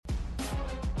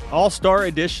All-Star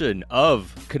edition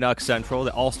of Canucks Central.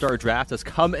 The All-Star draft has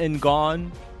come and gone.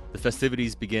 The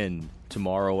festivities begin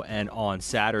tomorrow and on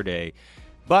Saturday.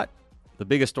 But the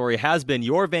biggest story has been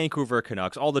your Vancouver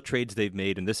Canucks, all the trades they've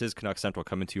made, and this is Canucks Central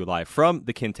coming to you live from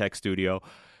the Kintec studio.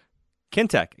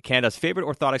 Kintec, Canada's favorite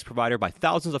orthotics provider by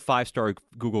thousands of five-star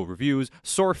Google reviews.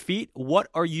 Sore feet, what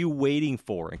are you waiting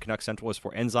for? And Canucks Central is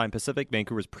for Enzyme Pacific,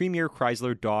 Vancouver's premier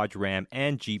Chrysler, Dodge, Ram,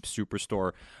 and Jeep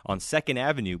superstore on 2nd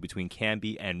Avenue between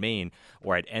Cambie and Maine,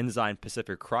 or at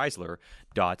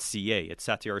enzymepacificchrysler.ca. It's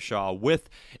Satyar Shah with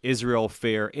Israel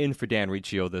Fair in for Dan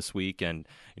Riccio this week. And,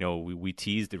 you know, we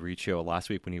teased Riccio last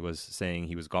week when he was saying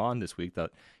he was gone this week,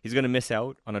 that he's going to miss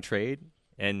out on a trade.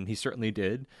 And he certainly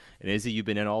did. And Izzy, you've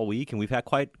been in all week, and we've had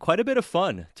quite a bit of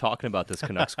fun talking about this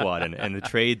Canucks squad and the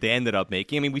trade they ended up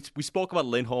making. I mean, we spoke about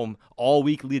Lindholm all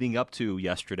week leading up to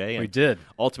yesterday. And we did.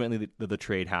 Ultimately, the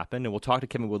trade happened, and we'll talk to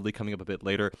Kevin Woodley coming up a bit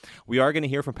later. We are going to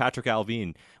hear from Patrick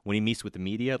Allvin when he meets with the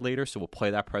media later, so we'll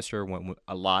play that presser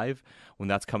live when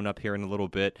that's coming up here in a little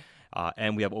bit.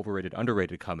 And we have overrated,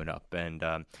 underrated coming up. And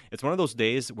it's one of those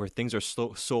days where things are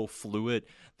so fluid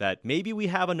that maybe we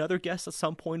have another guest at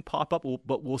some point pop up,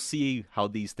 but we'll see how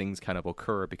these things kind of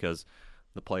occur because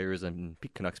the players and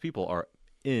Canucks people are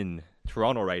in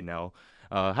Toronto right now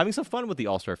having some fun with the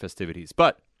All-Star festivities.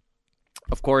 But,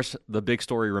 of course, the big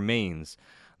story remains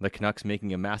the Canucks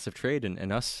making a massive trade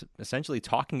and us essentially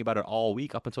talking about it all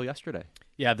week up until yesterday.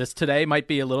 Yeah, this today might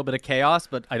be a little bit of chaos,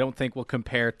 but I don't think we'll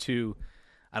compare to...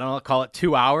 I don't know, call it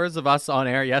 2 hours of us on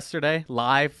air yesterday,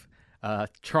 live,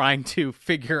 trying to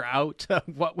figure out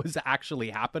what was actually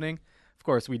happening. Of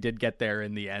course, we did get there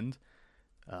in the end.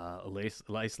 Elias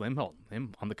Lindholm,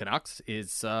 him on the Canucks,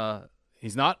 is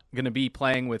he's not going to be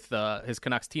playing with his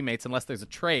Canucks teammates unless there's a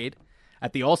trade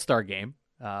at the All-Star game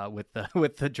with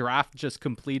the draft just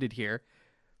completed here.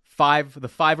 The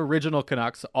five original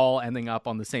Canucks all ending up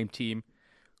on the same team.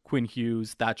 Quinn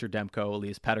Hughes, Thatcher Demko,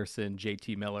 Elias Pettersson,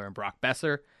 JT Miller, and Brock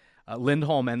Besser.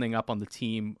 Lindholm ending up on the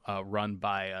team run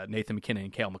by Nathan McKinnon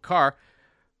and Cale Makar.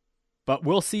 But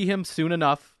we'll see him soon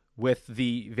enough with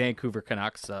the Vancouver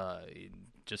Canucks in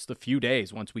just a few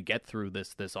days once we get through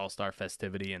this All-Star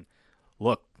festivity. And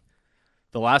look,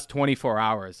 the last 24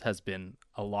 hours has been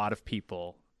a lot of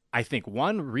people, I think,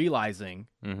 one, realizing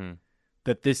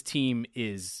that this team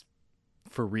is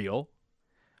for real,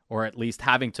 or at least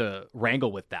having to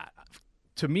wrangle with that.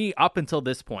 To me, up until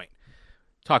this point,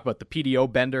 talk about the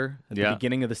PDO bender at the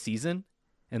beginning of the season,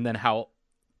 and then how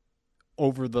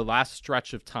over the last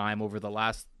stretch of time, over the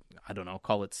last, I don't know,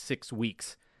 call it 6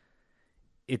 weeks,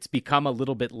 it's become a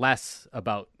little bit less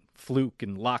about fluke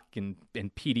and luck and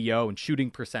PDO and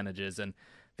shooting percentages, and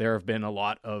there have been a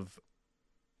lot of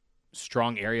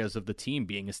strong areas of the team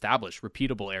being established,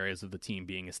 repeatable areas of the team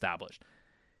being established.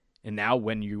 And now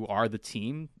when you are the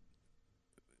team,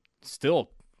 still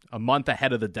a month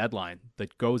ahead of the deadline,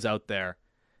 that goes out there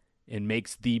and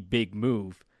makes the big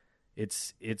move,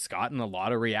 it's gotten a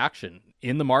lot of reaction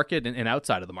in the market and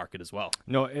outside of the market as well.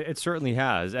 No, it certainly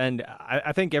has. And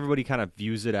I think everybody kind of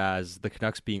views it as the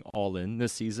Canucks being all in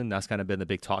this season. That's kind of been the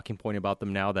big talking point about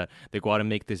them now, that they go out and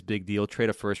make this big deal, trade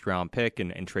a first-round pick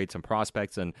and trade some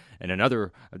prospects and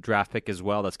another draft pick as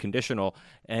well that's conditional.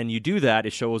 And you do that,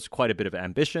 it shows quite a bit of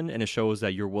ambition, and it shows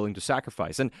that you're willing to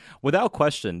sacrifice. And without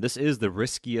question, this is the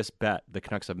riskiest bet the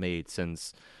Canucks have made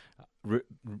since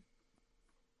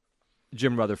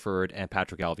Jim Rutherford and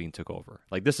Patrick Allvin took over.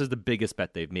 Like, this is the biggest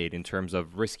bet they've made in terms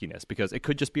of riskiness, because it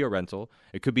could just be a rental.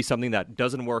 It could be something that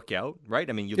doesn't work out, right?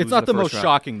 I mean, you lose it's not the most round.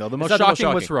 Shocking, though. The most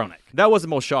shocking was Hronek. That was the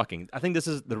most shocking. I think this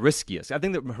is the riskiest. I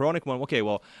think the Hronek one, okay,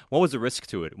 well, what was the risk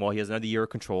to it? Well, he has another year of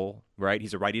control, right?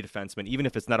 He's a righty defenseman. Even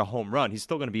if it's not a home run, he's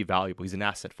still going to be valuable. He's an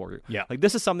asset for you. Yeah. Like,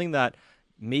 this is something that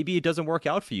maybe it doesn't work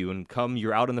out for you, and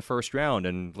you're out in the first round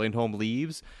and Lindholm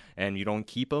leaves and you don't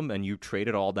keep him and you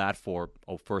traded all that for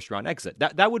a first round exit.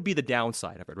 That would be the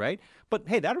downside of it, right? But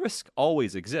hey, that risk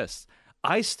always exists.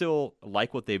 I still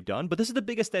like what they've done, but this is the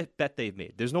biggest bet they've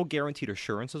made. There's no guaranteed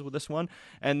assurances with this one,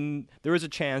 and there is a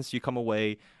chance you come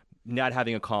away not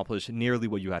having accomplished nearly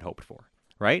what you had hoped for,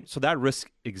 right? So that risk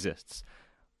exists.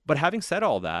 But having said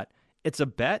all that, it's a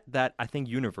bet that I think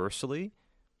universally,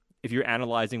 if you're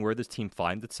analyzing where this team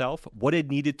finds itself, what it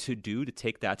needed to do to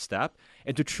take that step,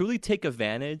 and to truly take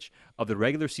advantage of the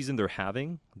regular season they're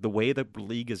having, the way the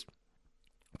league is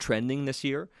trending this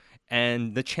year,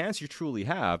 and the chance you truly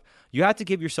have, you have to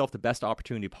give yourself the best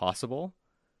opportunity possible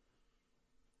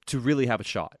to really have a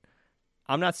shot.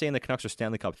 I'm not saying the Canucks are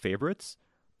Stanley Cup favorites,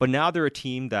 but now they're a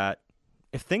team that,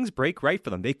 if things break right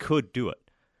for them, they could do it.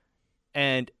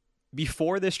 And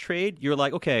before this trade, you're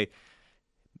like, okay,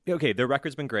 Okay, their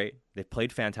record's been great. They've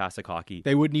played fantastic hockey.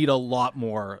 They would need a lot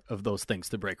more of those things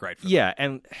to break right for them. Yeah,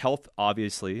 and health,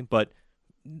 obviously, but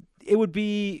it would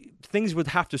be things would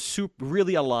have to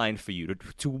really align for you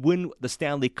to win the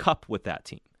Stanley Cup with that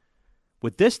team.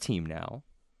 With this team now,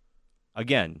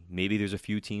 again, maybe there's a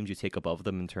few teams you take above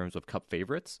them in terms of cup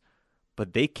favorites,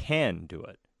 but they can do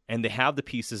it. And they have the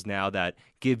pieces now that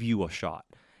give you a shot.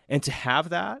 And to have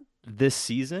that this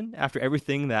season, after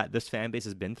everything that this fan base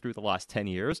has been through the last 10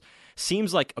 years,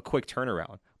 seems like a quick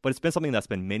turnaround. But it's been something that's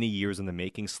been many years in the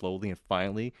making, slowly, and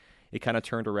finally it kind of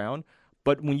turned around.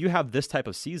 But when you have this type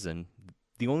of season,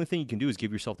 the only thing you can do is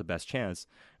give yourself the best chance.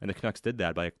 And the Canucks did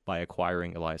that by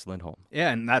acquiring Elias Lindholm.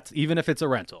 Yeah, and that's even if it's a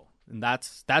rental. And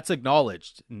that's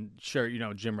acknowledged. And sure,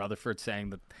 Jim Rutherford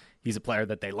saying that he's a player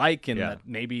that they like and that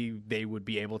maybe they would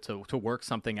be able to work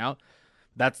something out.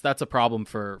 That's a problem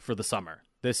for the summer.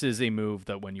 This is a move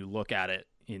that when you look at it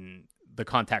in the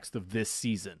context of this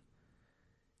season,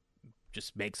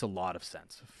 just makes a lot of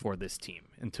sense for this team.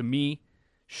 And to me,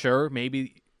 sure,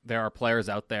 maybe there are players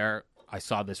out there. I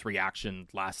saw this reaction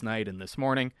last night and this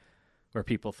morning where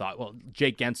people thought, well,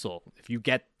 Jake Gensel, if you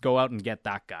go out and get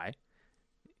that guy,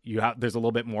 there's a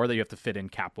little bit more that you have to fit in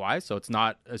cap-wise, so it's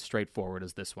not as straightforward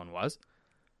as this one was.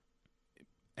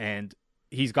 And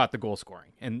he's got the goal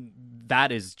scoring, and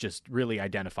that is just really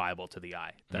identifiable to the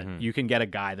eye, that you can get a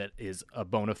guy that is a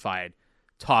bona fide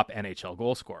top NHL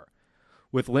goal scorer.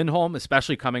 With Lindholm,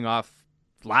 especially coming off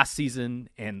last season,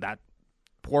 and that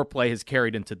poor play has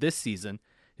carried into this season,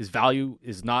 his value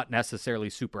is not necessarily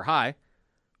super high,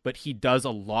 but he does a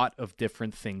lot of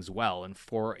different things well. And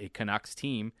for a Canucks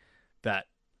team that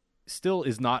still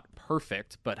is not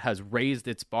perfect, but has raised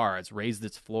its bar, has raised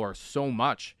its floor so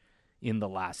much in the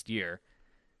last year,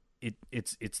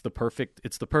 it's the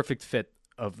perfect fit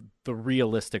of the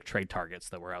realistic trade targets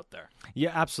that were out there.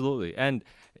 Yeah, absolutely. And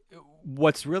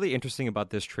what's really interesting about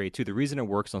this trade too, the reason it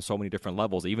works on so many different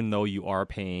levels, even though you are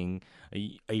paying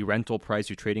a rental price,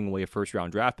 you're trading away a first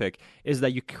round draft pick, is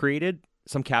that you created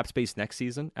some cap space next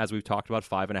season, as we've talked about,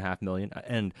 $5.5 million.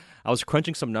 And I was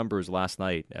crunching some numbers last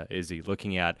night, Izzy,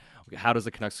 looking at how does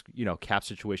the Canucks, cap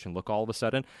situation look all of a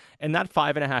sudden. And that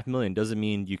 $5.5 million doesn't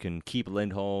mean you can keep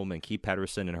Lindholm and keep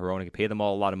Pettersson and Hronek and pay them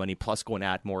all a lot of money, plus go and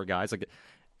add more guys. Like,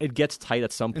 it gets tight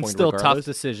at some point. And still regardless.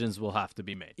 Tough decisions will have to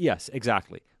be made. Yes,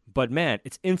 exactly. But man,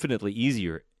 it's infinitely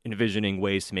easier envisioning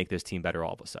ways to make this team better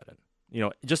all of a sudden.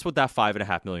 Just with that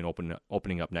 $5.5 million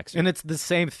opening up next year. And it's the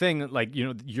same thing, like,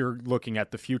 you're looking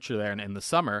at the future there and in the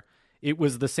summer. It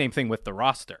was the same thing with the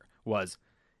roster.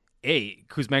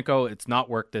 Kuzmenko, it's not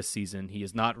worked this season. He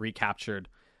has not recaptured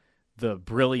the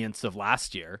brilliance of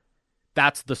last year.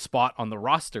 That's the spot on the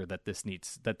roster that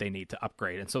they need to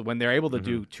upgrade. And so when they're able to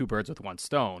do two birds with one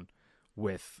stone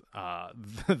with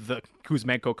the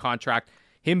Kuzmenko contract,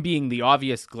 him being the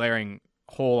obvious glaring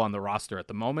hole on the roster at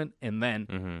the moment, and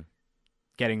then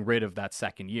getting rid of that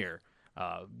second year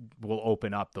will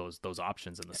open up those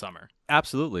options in the summer.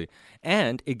 Absolutely.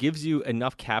 And it gives you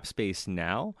enough cap space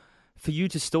now for you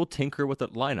to still tinker with the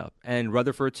lineup. And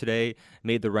Rutherford today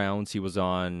made the rounds. He was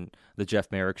on the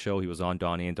Jeff Merrick show. He was on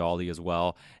Donnie and Dolly as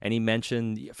well. And he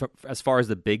mentioned, as far as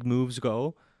the big moves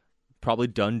go, probably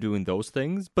done doing those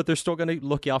things, but they're still going to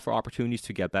look out for opportunities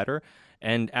to get better.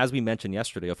 And as we mentioned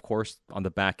yesterday, of course, on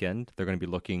the back end, they're going to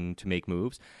be looking to make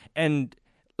moves. And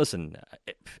listen,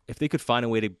 if they could find a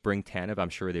way to bring Tanev, I'm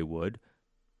sure they would.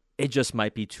 It just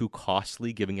might be too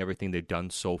costly, given everything they've done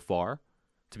so far,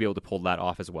 to be able to pull that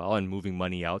off as well. And moving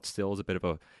money out still is a bit of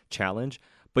a challenge.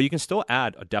 But you can still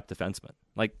add a depth defenseman.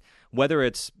 Like, whether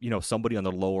it's, somebody on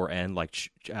the lower end, like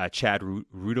Chad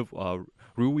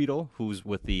Ruhwedel, who's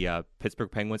with the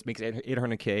Pittsburgh Penguins, makes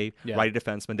 $800K, righty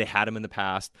defenseman. They had him in the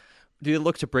past. Do they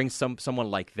look to bring someone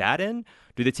like that in?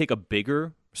 Do they take a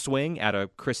bigger swing at a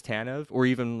Chris Tanev, or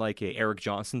even like a Eric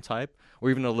Johnson type, or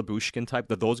even a Lyubushkin type,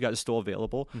 that those guys are still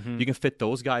available? You can fit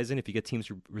those guys in if you get teams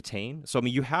to retain. So,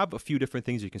 you have a few different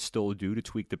things you can still do to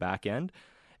tweak the back end.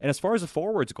 And as far as the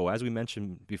forwards go, as we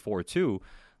mentioned before too,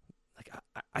 like,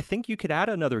 I think you could add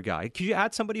another guy. Could you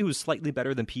add somebody who's slightly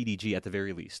better than PDG at the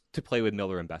very least to play with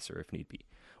Miller and Besser if need be?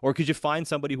 Or could you find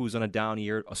somebody who's on a down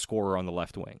year, a scorer on the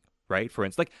left wing, right? For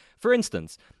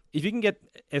instance, if you can get,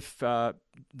 if the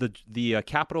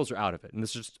Capitals are out of it, and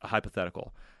this is just a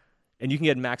hypothetical, and you can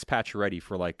get Max Pacioretty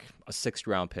for like a 6th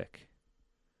round pick,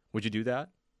 would you do that?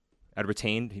 At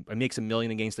retained, he makes $1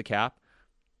 million against the cap.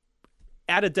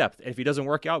 Add a depth. If he doesn't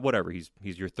work out, whatever. He's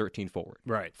your 13 forward,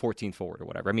 right? 14 forward, or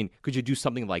whatever. Could you do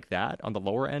something like that on the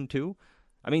lower end too?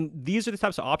 These are the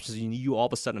types of options you all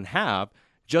of a sudden have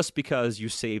just because you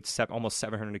saved almost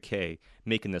 $700K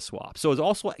making this swap. So it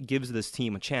also gives this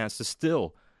team a chance to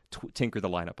still tinker the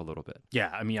lineup a little bit. Yeah,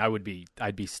 I mean,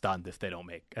 I'd be stunned if they don't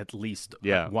make at least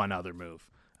one other move.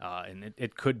 And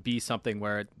it could be something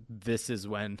where this is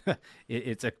when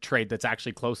it's a trade that's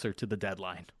actually closer to the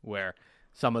deadline, where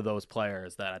some of those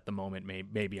players that at the moment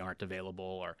maybe aren't available,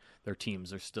 or their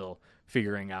teams are still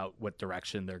figuring out what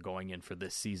direction they're going in for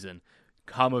this season,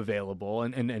 come available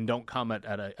and don't come at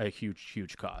a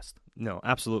huge cost. No,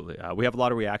 absolutely. We have a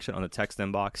lot of reaction on the text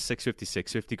inbox,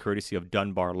 650-650, courtesy of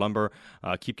Dunbar Lumber.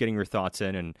 Keep getting your thoughts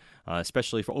in, and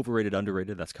especially for overrated,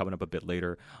 underrated, that's coming up a bit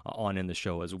later on in the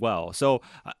show as well. So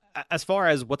as far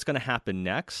as what's going to happen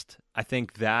next, I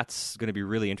think that's going to be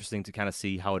really interesting to kind of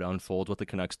see how it unfolds, what the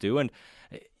Canucks do. And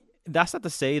that's not to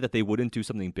say that they wouldn't do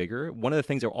something bigger. One of the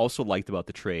things I also liked about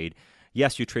the trade,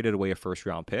 yes, you traded away a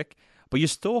first-round pick, but you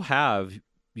still have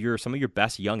some of your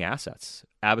best young assets,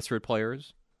 Abbotsford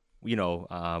players,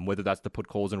 whether that's the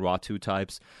Put-Coles and Raw 2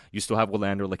 types. You still have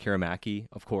Willander, Lekkerimäki,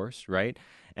 of course, right?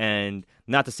 And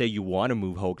not to say you want to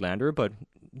move Höglander, but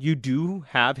you do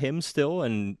have him still,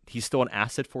 and he's still an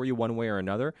asset for you one way or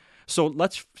another. So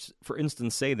let's, for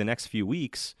instance, say the next few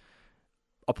weeks,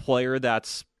 a player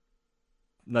that's,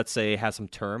 let's say, has some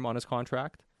term on his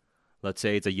contract. Let's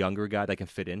say it's a younger guy that can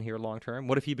fit in here long term.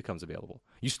 What if he becomes available?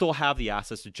 You still have the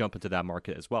assets to jump into that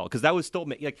market as well, because that would still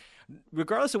make,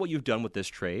 regardless of what you've done with this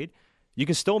trade, you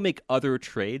can still make other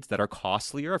trades that are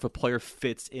costlier if a player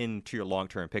fits into your long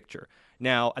term picture.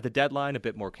 Now, at the deadline, a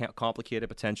bit more complicated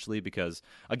potentially because,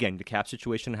 again, the cap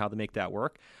situation and how to make that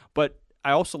work. But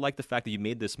I also like the fact that you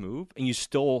made this move and you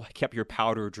still kept your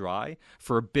powder dry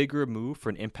for a bigger move for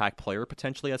an impact player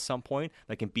potentially at some point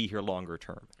that can be here longer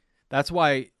term. That's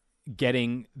why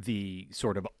getting the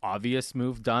sort of obvious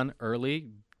move done early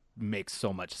makes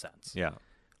so much sense. Yeah.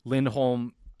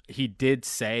 Lindholm, he did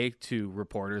say to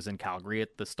reporters in Calgary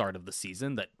at the start of the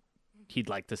season that he'd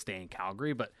like to stay in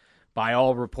Calgary, but by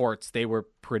all reports, they were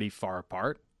pretty far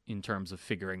apart in terms of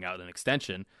figuring out an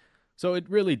extension. So it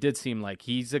really did seem like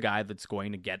he's a guy that's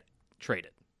going to get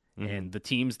traded. Mm-hmm. And the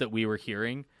teams that we were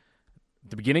hearing at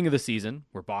the beginning of the season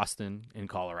were Boston and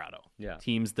Colorado. Yeah.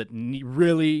 Teams that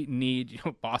really need,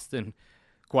 Boston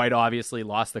quite obviously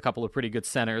lost a couple of pretty good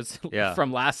centers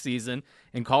from last season.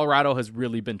 And Colorado has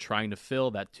really been trying to fill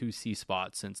that 2C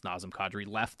spot since Nazem Kadri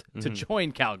left to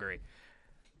join Calgary.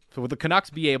 So would the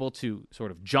Canucks be able to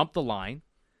sort of jump the line?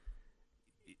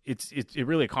 It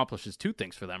really accomplishes two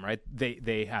things for them, right?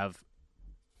 They have,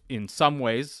 in some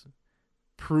ways,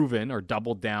 proven or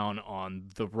doubled down on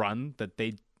the run that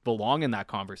they belong in that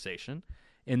conversation,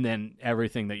 and then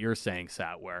everything that you're saying,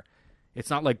 Sat, where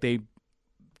it's not like they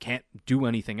can't do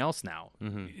anything else now,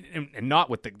 and not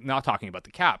talking about the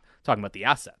cap, talking about the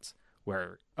assets,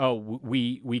 where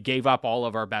we gave up all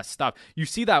of our best stuff. You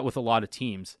see that with a lot of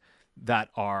teams that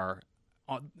are,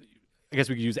 I guess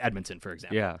we could use Edmonton for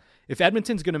example. Yeah, if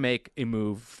Edmonton's going to make a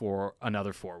move for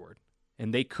another forward,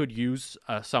 and they could use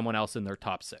someone else in their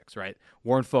top six, right?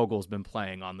 Warren Fogel's been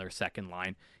playing on their second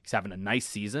line. He's having a nice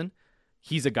season.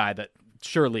 He's a guy that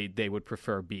surely they would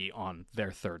prefer be on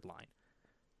their third line.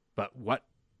 But what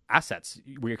assets?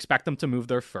 We expect them to move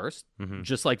their first,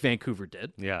 just like Vancouver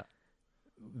did. Yeah.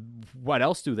 What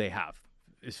else do they have?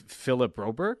 Is Philip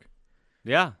Broberg?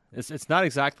 Yeah, it's not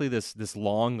exactly this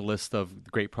long list of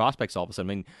great prospects all of a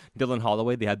sudden. I mean, Dylan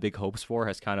Holloway, they had big hopes for,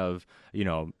 has kind of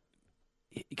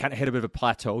hit a bit of a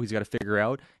plateau. He's got to figure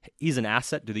out. He's an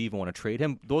asset. Do they even want to trade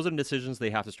him? Those are the decisions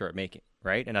they have to start making,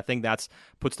 right? And I think that's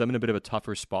puts them in a bit of a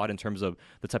tougher spot in terms of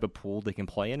the type of pool they can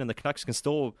play in. And the Canucks can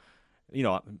still,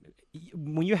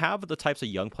 when you have the types of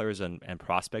young players and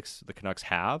prospects the Canucks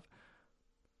have,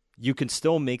 you can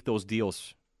still make those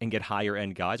deals and get higher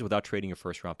end guys without trading a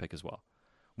first round pick as well.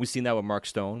 We've seen that with Mark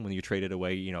Stone when you traded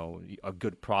away, a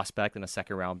good prospect and a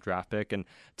second round draft pick. And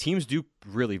teams do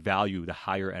really value the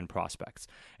higher end prospects.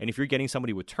 And if you're getting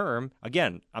somebody with term,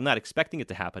 again, I'm not expecting it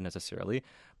to happen necessarily,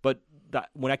 but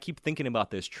when I keep thinking about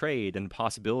this trade and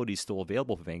possibilities still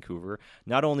available for Vancouver,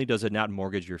 not only does it not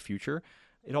mortgage your future,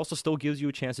 it also still gives you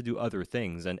a chance to do other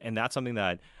things. And that's something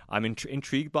that I'm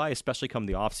intrigued by, especially come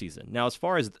the offseason. Now, as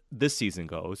far as this season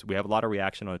goes, we have a lot of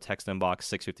reaction on a text inbox,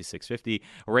 650-650.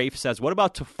 Rafe says, what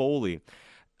about Toffoli?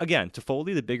 Again,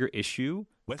 Toffoli, the bigger issue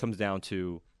comes down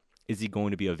to, is he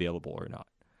going to be available or not?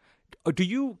 Do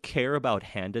you care about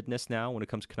handedness now when it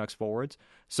comes to Canucks forwards?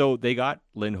 So they got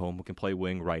Lindholm, who can play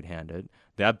wing right-handed.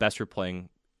 They have Besser playing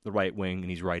the right wing, and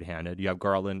he's right-handed. You have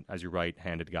Garland as your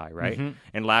right-handed guy, right?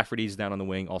 And Lafferty's down on the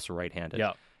wing, also right-handed.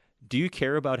 Yeah. Do you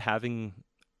care about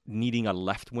needing a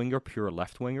left winger, pure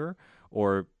left winger,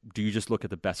 or do you just look at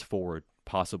the best forward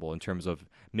possible in terms of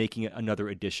making another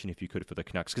addition if you could for the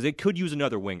Canucks? Because they could use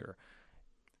another winger.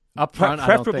 Up front,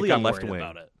 preferably I don't think a left I'm wing.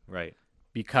 about it. Right.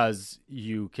 because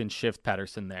you can shift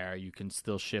Pettersson there. You can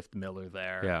still shift Miller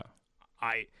there. Yeah.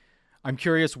 I'm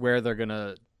curious where they're going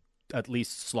to at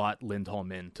least slot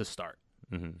Lindholm in to start.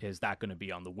 Mm-hmm. Is that going to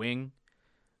be on the wing?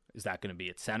 Is that going to be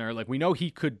at center? Like, we know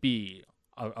he could be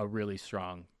a really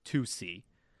strong 2C.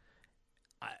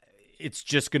 It's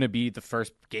just going to be the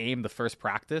first game, the first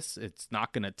practice. It's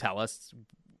not going to tell us.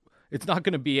 It's not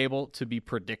going to be able to be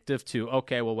predictive to,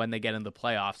 okay, well, when they get in the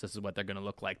playoffs, this is what they're going to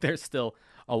look like. There's still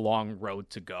a long road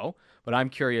to go. But I'm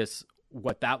curious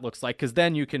what that looks like, because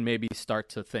then you can maybe start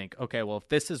to think, okay, well, if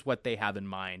this is what they have in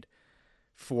mind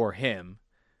for him,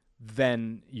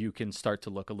 then you can start to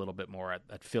look a little bit more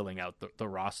at filling out the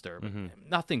roster. Mm-hmm.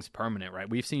 Nothing's permanent, right?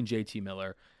 We've seen JT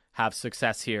Miller have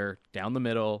success here down the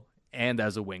middle and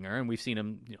as a winger, and we've seen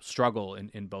him struggle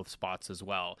in both spots as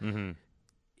well. Mm-hmm.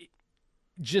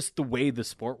 Just the way the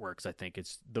sport works, I think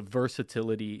it's the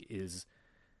versatility is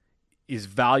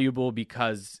valuable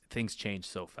because things change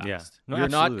so fast. Yeah. No, You're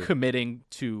absolutely. not committing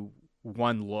to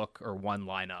one look or one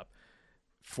lineup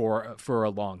for a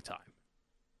long time.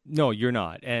 No, you're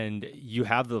not, and you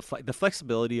have the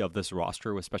flexibility of this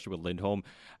roster, especially with Lindholm.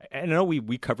 And I know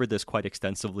we covered this quite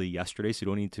extensively yesterday, so you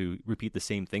don't need to repeat the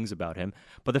same things about him.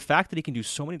 But the fact that he can do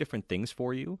so many different things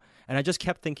for you, and I just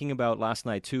kept thinking about last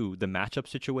night too, the matchup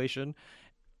situation.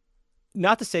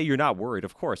 Not to say you're not worried,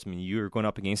 of course. I mean, you're going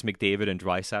up against McDavid and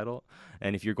Draisaitl,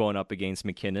 and if you're going up against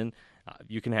McKinnon,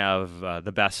 you can have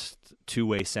the best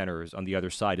two-way centers on the other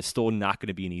side. It's still not going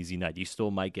to be an easy night. You still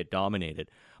might get dominated.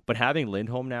 But having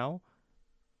Lindholm now,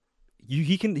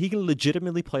 he can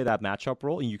legitimately play that matchup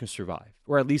role, and you can survive,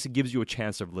 or at least it gives you a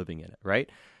chance of living in it, right?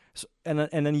 So, and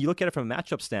then you look at it from a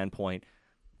matchup standpoint.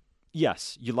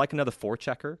 Yes, you like another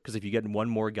forechecker, because if you get one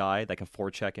more guy that can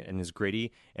forecheck and is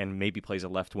gritty and maybe plays a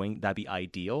left wing, that'd be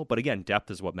ideal. But again, depth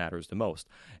is what matters the most.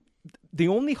 The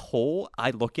only hole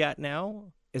I look at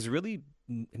now is really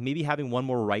maybe having one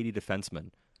more righty defenseman.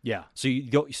 Yeah. So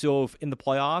if in the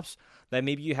playoffs, that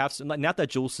maybe you have some. Not that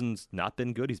Julesen's not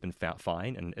been good; he's been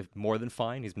fine, and if more than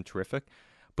fine, he's been terrific.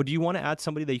 But do you want to add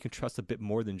somebody that you can trust a bit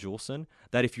more than Julesen?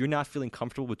 That if you're not feeling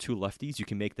comfortable with two lefties, you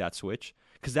can make that switch,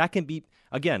 because that can be,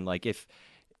 again, like if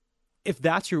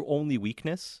that's your only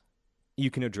weakness,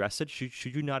 you can address it.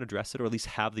 Should you not address it, or at least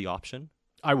have the option?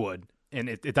 I would, and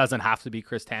it doesn't have to be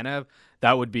Chris Tanev.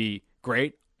 That would be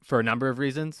great for a number of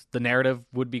reasons. The narrative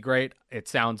would be great. It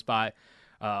sounds by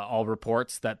all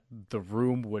reports that the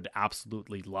room would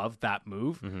absolutely love that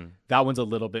move. Mm-hmm. That one's a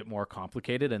little bit more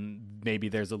complicated, and maybe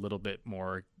there's a little bit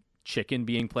more chicken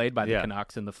being played by the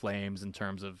Canucks and the Flames in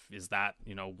terms of, is that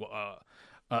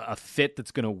a fit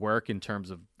that's going to work in terms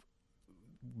of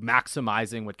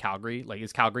maximizing what Calgary, like,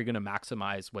 is Calgary going to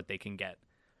maximize what they can get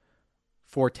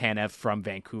for Tanev from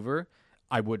Vancouver?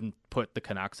 I wouldn't put the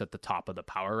Canucks at the top of the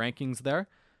power rankings there.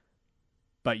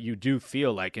 But you do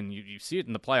feel like, and you see it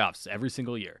in the playoffs every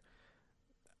single year,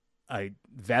 a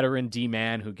veteran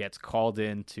D-man who gets called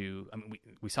in to, I mean,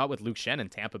 we saw it with Luke Shen in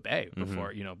Tampa Bay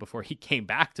before, before he came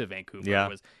back to Vancouver. Yeah.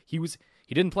 He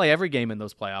didn't play every game in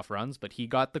those playoff runs, but he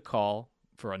got the call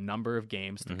for a number of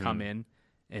games to come in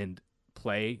and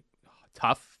play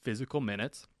tough physical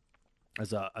minutes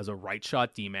as a right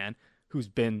shot D-man who's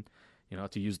been,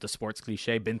 to use the sports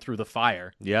cliche, been through the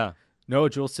fire. Yeah.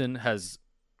 Noah Julesen has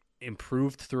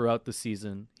improved throughout the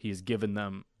season. He's given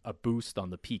them a boost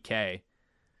on the PK,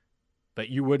 but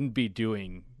you wouldn't be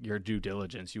doing your due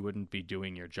diligence. You wouldn't be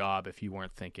doing your job if you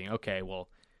weren't thinking, okay, well,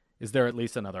 is there at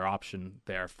least another option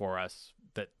there for us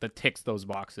that ticks those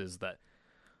boxes? That,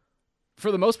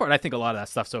 for the most part, I think a lot of that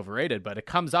stuff's overrated, but it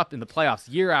comes up in the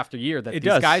playoffs year after year that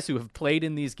these guys who have played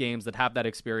in these games, that have that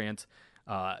experience,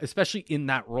 especially in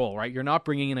that role, right? You're not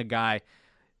bringing in a guy,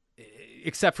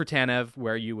 except for Tanev,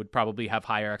 where you would probably have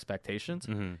higher expectations.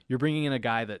 Mm-hmm. You're bringing in a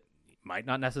guy that might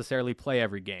not necessarily play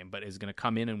every game, but is going to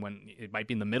come in, and when it might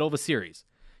be in the middle of a series,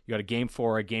 you got a game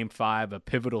 4, a game 5, a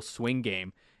pivotal swing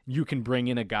game, you can bring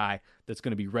in a guy that's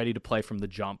going to be ready to play from the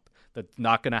jump, that's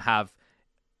not going to have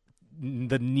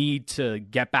the need to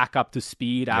get back up to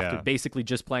speed after basically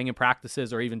just playing in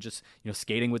practices, or even just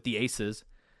skating with the aces.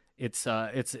 It's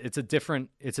a different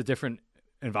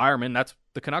environment. That's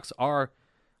the Canucks are,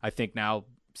 I think, now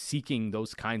seeking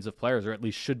those kinds of players, or at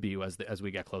least should be as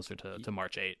we get closer to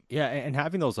March 8. Yeah, and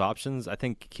having those options, I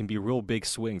think, can be real big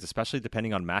swings, especially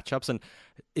depending on matchups. And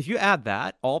if you add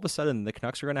that, all of a sudden the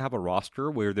Canucks are going to have a roster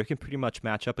where they can pretty much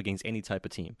match up against any type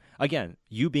of team. Again,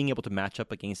 you being able to match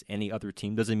up against any other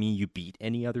team doesn't mean you beat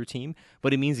any other team,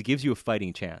 but it means it gives you a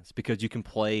fighting chance, because you can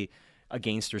play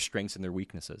against their strengths and their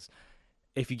weaknesses.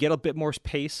 If you get a bit more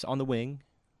pace on the wing,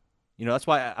 that's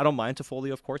why I don't mind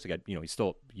Toffoli, of course. Again, he's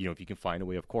still, if you can find a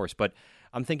way, of course. But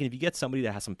I'm thinking, if you get somebody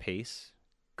that has some pace,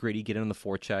 gritty, get in on the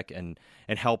forecheck, and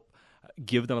help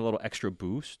give them a little extra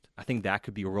boost. I think that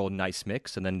could be a real nice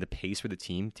mix, and then the pace for the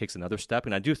team takes another step.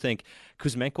 And I do think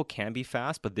Kuzmenko can be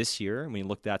fast, but this year, when you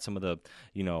looked at some of the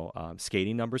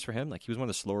skating numbers for him, like he was one of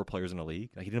the slower players in the league.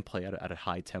 Like he didn't play at a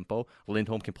high tempo.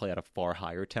 Lindholm can play at a far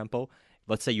higher tempo.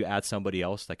 Let's say you add somebody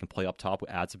else that can play up top,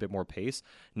 adds a bit more pace.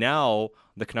 Now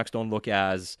the Canucks don't look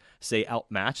as, say,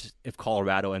 outmatched if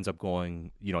Colorado ends up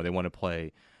going, they want to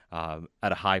play at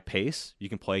a high pace. You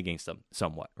can play against them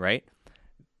somewhat, right?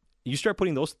 You start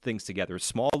putting those things together,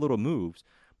 small little moves,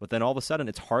 but then all of a sudden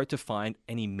it's hard to find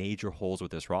any major holes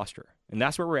with this roster. And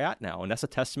that's where we're at now. And that's a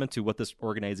testament to what this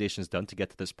organization has done to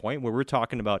get to this point where we're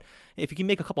talking about, hey, if you can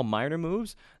make a couple minor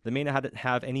moves, they may not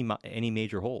have any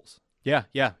major holes. Yeah.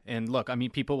 And look, I mean,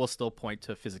 people will still point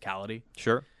to physicality.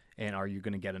 Sure. And are you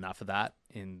going to get enough of that?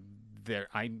 And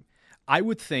I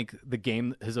would think the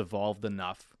game has evolved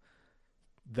enough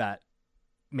that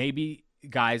maybe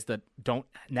guys that don't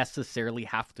necessarily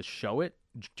have to show it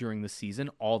during the season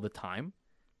all the time.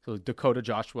 So Dakota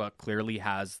Joshua clearly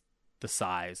has the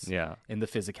size and the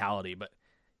physicality, but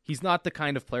he's not the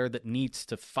kind of player that needs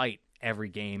to fight every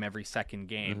game, every second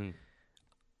game. Mm-hmm.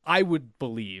 I would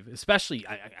believe, especially,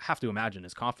 I have to imagine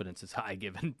his confidence is high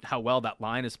given how well that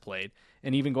line is played.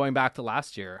 And even going back to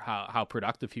last year, how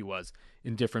productive he was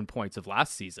in different points of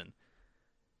last season,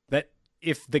 that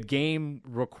if the game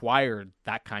required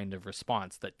that kind of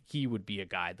response, that he would be a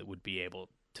guy that would be able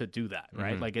to do that,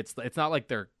 right? Mm-hmm. Like it's not like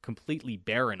they're completely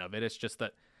barren of it. It's just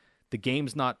that the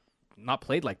game's not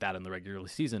played like that in the regular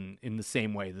season in the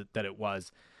same way that it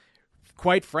was,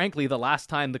 quite frankly, the last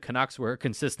time the Canucks were a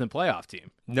consistent playoff team.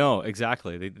 No,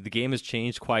 exactly. The game has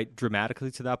changed quite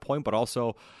dramatically to that point, but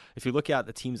also if you look at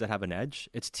the teams that have an edge,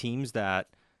 it's teams that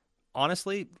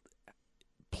honestly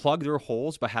plug their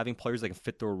holes by having players that can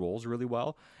fit their roles really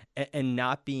well and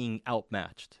not being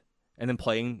outmatched and then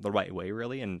playing the right way,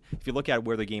 really. And if you look at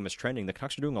where the game is trending, the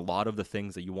Canucks are doing a lot of the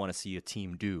things that you want to see a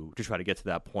team do to try to get to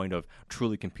that point of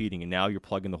truly competing. And now you're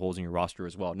plugging the holes in your roster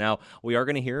as well. Now, we are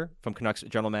going to hear from Canucks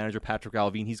general manager Patrick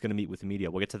Allvin. He's going to meet with the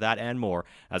media. We'll get to that and more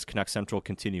as Canucks Central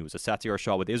continues. A Satyar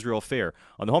Shah with Israel Fair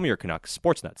on the home of your Canucks,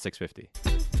 Sportsnet 650.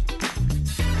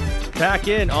 Back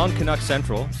in on Canucks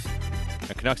Central.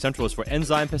 And Canucks Central is for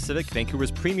Enzyme Pacific, Vancouver's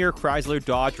premier Chrysler,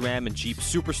 Dodge, Ram, and Jeep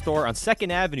superstore on 2nd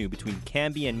Avenue between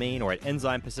Cambie and Maine, or at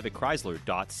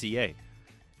enzymepacificchrysler.ca.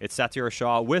 It's Satyar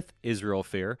Shah with Israel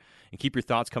Fair. And keep your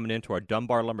thoughts coming into our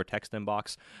Dunbar Lumber text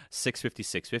inbox,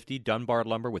 650-650. Dunbar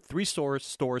Lumber with 3 stores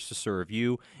to serve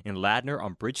you in Ladner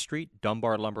on Bridge Street,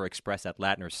 Dunbar Lumber Express at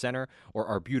Ladner Center, or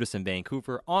Arbutus in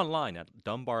Vancouver, online at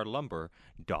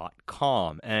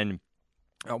dunbarlumber.com. And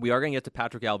we are going to get to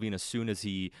Patrick Allvin as soon as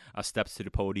he steps to the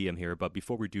podium here. But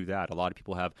before we do that, a lot of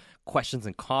people have questions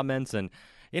and comments. And,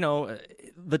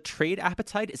 the trade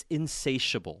appetite is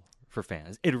insatiable for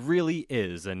fans. It really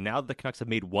is. And now that the Canucks have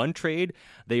made one trade,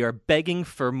 they are begging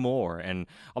for more. And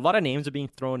a lot of names are being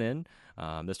thrown in.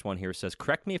 This one here says,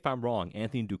 correct me if I'm wrong,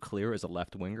 Anthony Duclair is a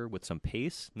left winger with some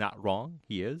pace. Not wrong,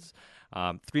 he is.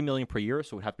 $3 million per year,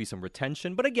 so it would have to be some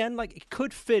retention. But again, it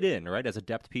could fit in, right? As a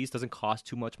depth piece, doesn't cost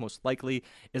too much, most likely.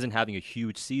 Isn't having a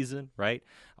huge season, right?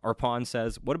 Arpon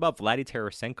says, what about Vladdy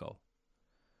Tarasenko?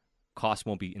 Cost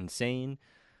won't be insane.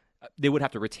 They would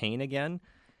have to retain again.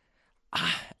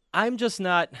 I'm just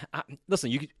not.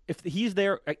 Listen, if he's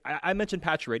there, I mentioned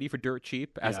Pacioretty for dirt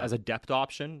cheap as a depth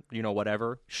option.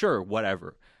 Whatever. Sure,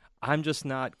 whatever. I'm just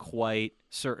not quite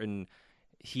certain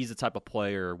he's the type of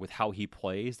player with how he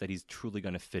plays that he's truly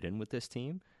going to fit in with this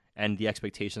team and the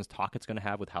expectations Tocchet's going to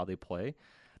have with how they play.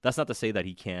 That's not to say that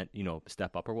he can't,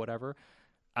 step up or whatever.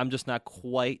 I'm just not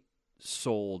quite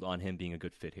sold on him being a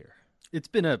good fit here. It's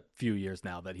been a few years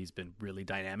now that he's been really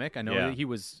dynamic. I know that he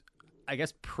was, I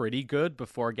guess, pretty good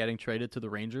before getting traded to the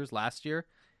Rangers last year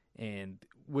and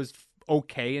was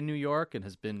okay in New York and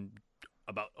has been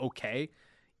about okay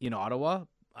in Ottawa.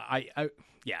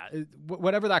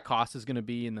 Whatever that cost is going to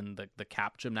be, and then the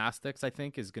cap gymnastics, I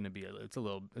think, is going to be it's a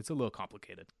little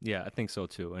complicated. Yeah, I think so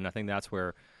too, and I think that's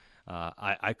where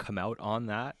I come out on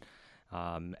that.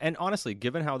 And honestly,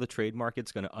 given how the trade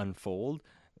market's going to unfold,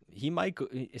 he might go,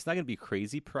 it's not going to be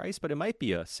crazy price, but it might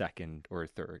be a second or a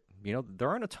third. There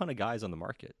aren't a ton of guys on the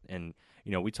market, and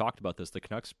we talked about this. The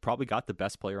Canucks probably got the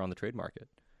best player on the trade market.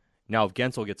 Now, if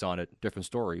Gensel gets on it, different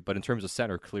story. But in terms of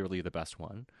center, clearly the best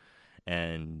one.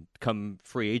 And come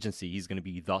free agency, he's going to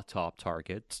be the top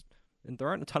target. And there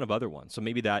aren't a ton of other ones. So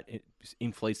maybe that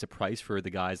inflates the price for the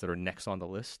guys that are next on the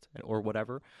list or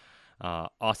whatever.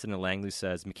 Austin and Langley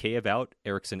says Mikheyev out,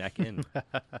 Eriksson Ek in.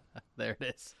 There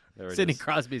it is. There it Sidney is.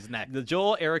 Crosby's next. The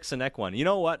Joel Eriksson Ek one. You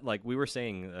know what? Like we were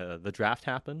saying, the draft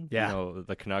happened. Yeah. You know,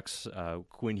 the Canucks,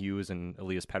 Quinn Hughes and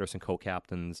Elias Pettersson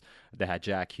co-captains. They had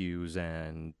Jack Hughes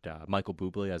and Michael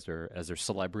Bublé as their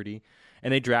celebrity,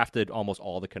 and they drafted almost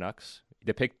all the Canucks.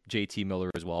 They picked J.T.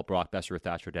 Miller as well, Brock Besser,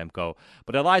 Thatcher Demko.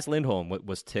 But Elias Lindholm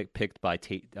was picked by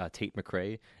Tate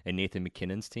McRae and Nathan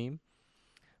McKinnon's team.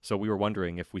 So we were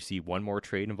wondering if we see one more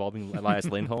trade involving Elias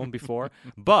Lindholm before.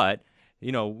 But,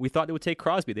 you know, we thought they would take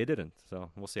Crosby. They didn't.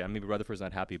 So we'll see. Maybe Rutherford's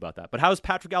not happy about that. But how does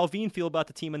Patrick Allvin feel about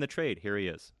the team and the trade? Here he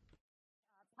is.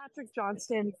 Patrick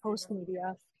Johnston, Post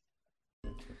Media.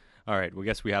 All right. Well, I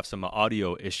guess we have some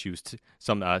audio issues,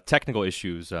 some technical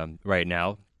issues right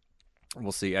now.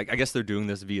 We'll see. I guess they're doing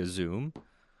this via Zoom.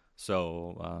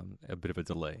 So a bit of a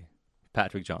delay.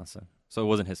 Patrick Johnson. So it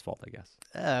wasn't his fault, I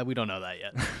guess. We don't know that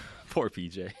yet. Poor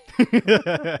PJ.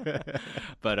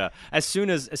 But as soon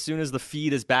as the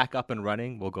feed is back up and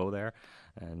running, we'll go there,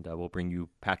 and we'll bring you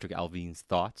Patrick Allvin's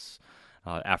thoughts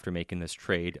after making this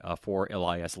trade for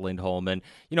Elias Lindholm. And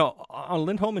you know, on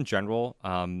Lindholm in general,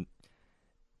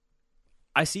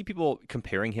 I see people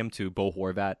comparing him to Bo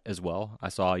Horvat as well. I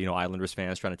saw, you know, Islanders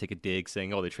fans trying to take a dig,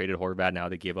 saying, "Oh, they traded Horvat, now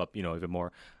they gave up, you know, even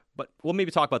more." But we'll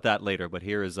maybe talk about that later. But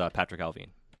here is Patrick Allvin.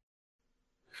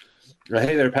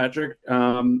 Hey there, Patrick.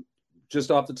 Just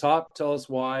off the top, tell us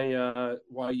why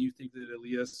you think that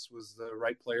Elias was the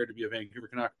right player to be a Vancouver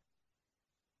Canuck.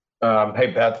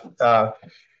 Hey, Pat.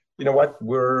 You know what?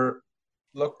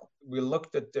 We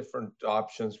looked at different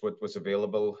options, what was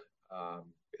available.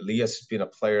 Elias has been a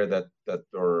player that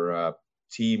our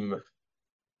team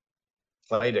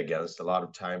played against a lot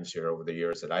of times here over the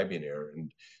years that I've been here. And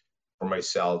for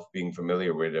myself, being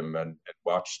familiar with him and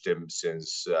watched him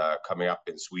since coming up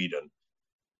in Sweden,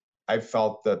 I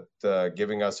felt that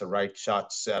giving us a right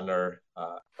shot center,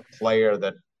 a player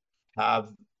that have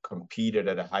competed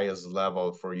at the highest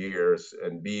level for years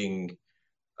and being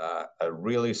a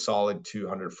really solid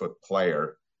 200-foot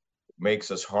player makes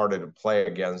us harder to play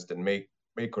against and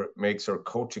makes our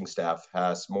coaching staff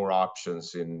has more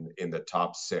options in the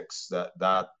top six.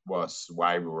 That was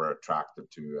why we were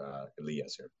attracted to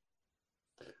Elias here.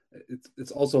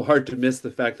 It's also hard to miss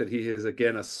the fact that he is,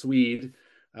 again, a Swede.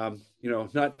 You know,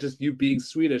 not just you being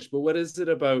Swedish, but what is it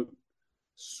about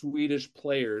Swedish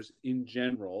players in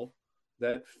general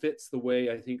that fits the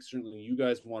way I think certainly you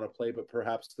guys want to play, but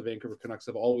perhaps the Vancouver Canucks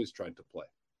have always tried to play?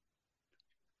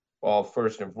 Well,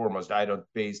 first and foremost, I don't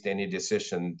base any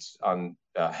decisions on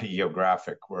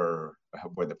geographic where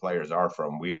the players are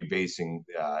from. We're basing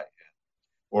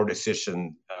our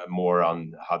decision more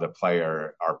on how the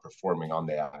player are performing on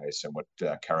the ice and what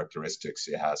characteristics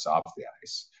he has off the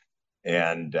ice.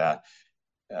 And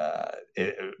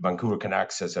Vancouver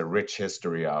Canucks has a rich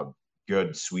history of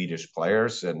good Swedish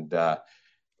players, and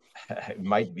it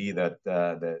might be that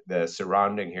the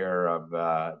surrounding here of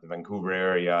the Vancouver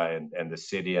area and the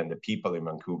city and the people in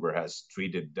Vancouver has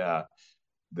treated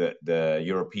the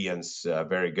Europeans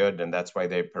very good, and that's why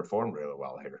they performed really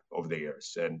well here over the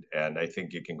years. And I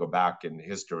think you can go back in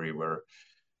history where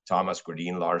Thomas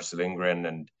Gordin, Lars Lindgren,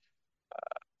 and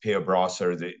P.O.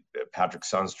 Brosser, Patrick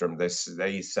Sundstrom,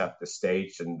 they set the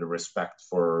stage and the respect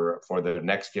for the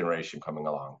next generation coming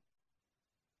along.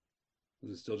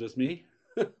 Is it still just me?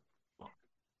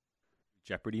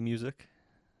 Jeopardy music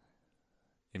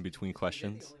in between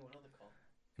questions.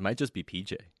 It might just be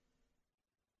PJ. It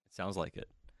sounds like it.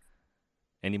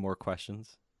 Any more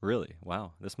questions? Really?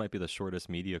 Wow. This might be the shortest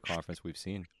media conference we've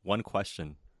seen. One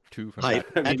question, two from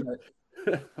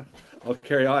I'll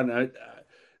carry on.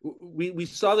 We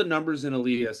saw the numbers in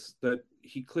Elias that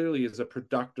he clearly is a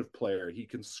productive player. He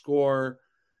can score.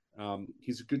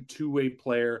 He's a good two-way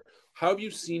player. How have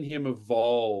you seen him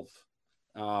evolve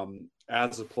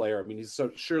as a player? I mean, he's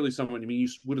surely someone. I mean, you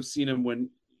would have seen him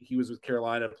when he was with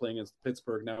Carolina playing against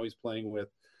Pittsburgh. Now he's playing with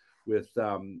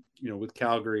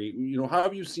Calgary. You know, how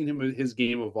have you seen his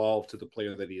game evolve to the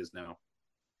player that he is now?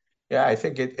 Yeah, I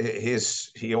think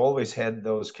he always had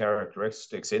those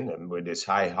characteristics in him with his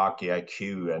high hockey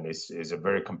IQ, and is a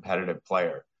very competitive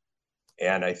player.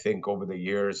 And I think over the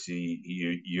years,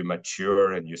 you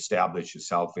mature and you establish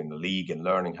yourself in the league and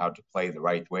learning how to play the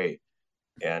right way.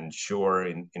 And sure,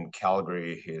 in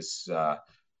Calgary,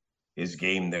 his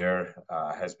game there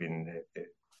has been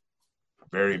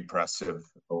very impressive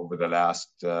over the last,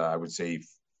 I would say,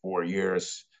 4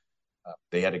 years.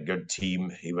 They had a good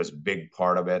team. He was a big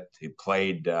part of it. He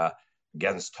played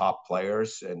against top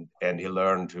players, and he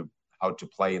learned how to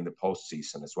play in the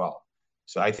postseason as well.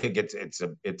 So I think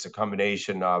it's a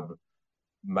combination of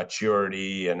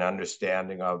maturity and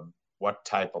understanding of what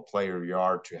type of player you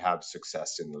are to have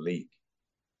success in the league.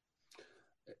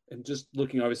 And just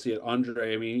looking obviously at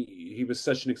Andre, I mean, he was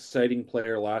such an exciting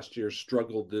player last year,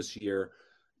 struggled this year.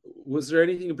 Was there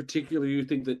anything in particular you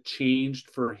think that changed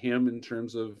for him in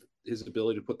terms of his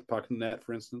ability to put the puck in the net,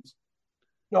 for instance?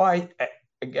 No, I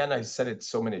said it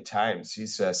so many times.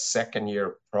 He's a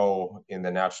second-year pro in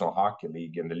the National Hockey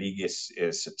League, and the league is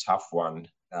a tough one.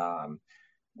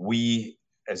 We,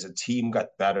 as a team, got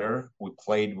better. We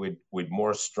played with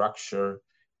more structure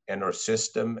in our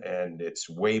system, and it's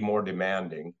way more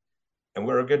demanding. And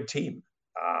we're a good team.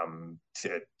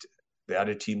 The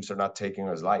other teams are not taking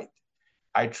us light.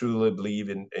 I truly believe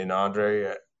in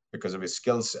Andre because of his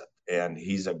skill set, and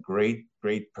he's a great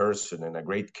person and a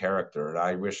great character, and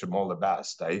I wish him all the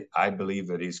best. I believe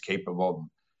that he's capable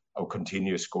of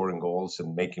continuous scoring goals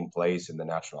and making plays in the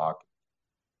National Hockey.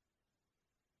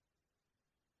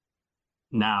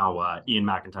 Now, Ian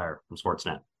McIntyre from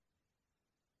Sportsnet.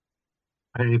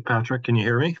 Hey, Patrick, can you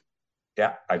hear me?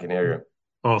 Yeah, I can hear you.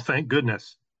 Oh, thank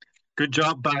goodness. Good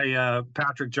job by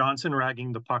Patrick Johnson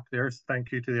ragging the puck there.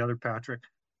 Thank you to the other Patrick.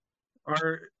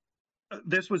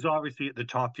 This was obviously at the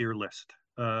top of your list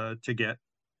to get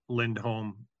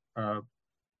Lindholm.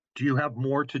 Do you have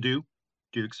more to do?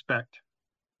 Do you expect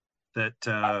that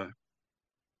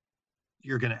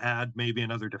you're going to add maybe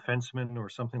another defenseman or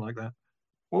something like that?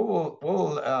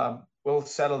 We'll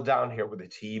settle down here with the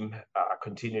team,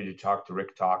 continue to talk to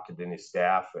Rick Tocchet and his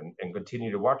staff, and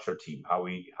continue to watch our team, how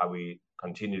we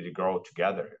continue to grow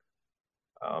together.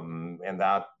 And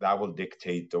that will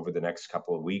dictate over the next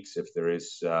couple of weeks if there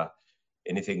is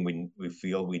anything we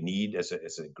feel we need as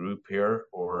a group here,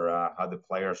 or how the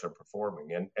players are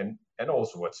performing, and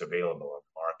also what's available on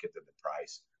the market and the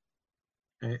price.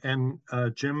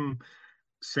 And Jim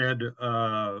said,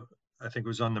 I think it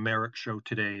was on the Merrick show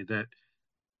today, that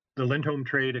the Lindholm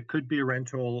trade, it could be a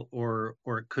rental or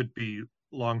it could be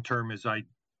long-term, as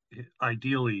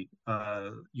ideally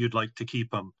you'd like to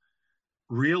keep him.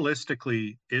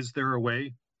 Realistically, is there a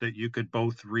way that you could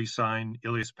both re-sign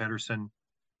Elias Pettersson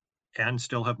and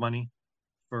still have money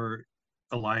for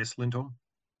Elias Lindholm?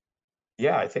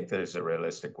 Yeah, I think there's a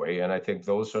realistic way, and I think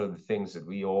those are the things that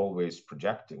we always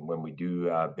projecting when we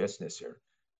do business here.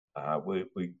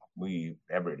 We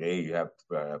every day you have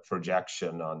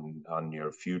projection on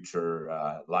your future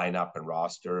lineup and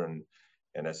roster, and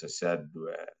as I said,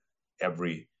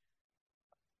 every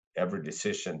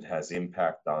decision has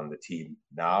impact on the team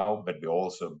now, but we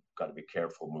also got to be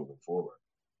careful moving forward.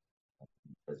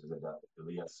 Because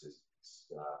Elias is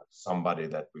somebody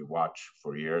that we watch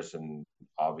for years, and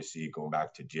obviously going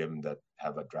back to Jim, that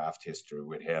have a draft history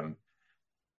with him.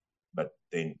 But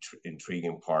the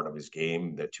intriguing part of his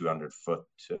game, the 200-foot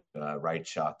right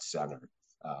shot center,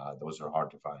 those are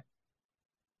hard to find.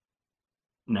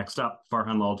 Next up,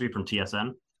 Farhan Lalji from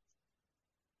TSN.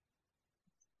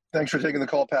 Thanks for taking the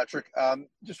call, Patrick.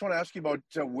 Just want to ask you about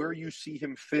where you see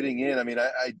him fitting in. I mean,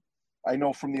 I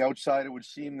know from the outside it would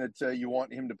seem that you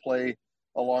want him to play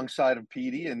alongside of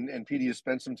Petey, and Petey has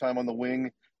spent some time on the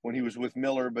wing when he was with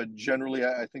Miller, but generally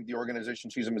I think the organization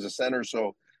sees him as a center.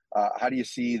 So how do you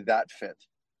see that fit?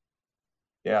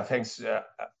 Yeah, thanks.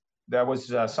 That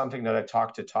was something that I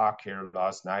talked to Talk here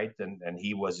last night, and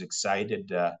he was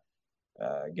excited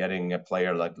getting a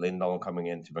player like Lindholm coming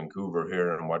into Vancouver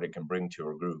here and what it can bring to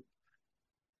our group.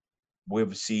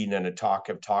 We've seen and have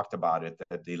talked about it,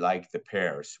 that they like the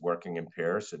pairs, working in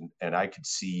pairs, and I could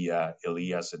see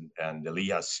Elias and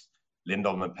Elias,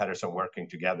 Lindholm and Pettersson working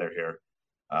together here,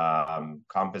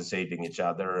 compensating each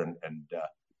other and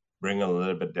bring a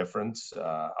little bit difference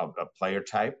of a player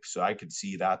type. So I could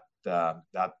see that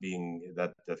being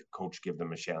that the coach give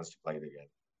them a chance to play together.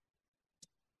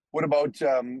 What about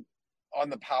on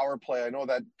the power play? I know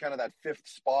that kind of that fifth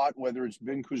spot, whether it's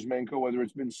been Kuzmenko, whether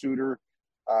it's been Suter,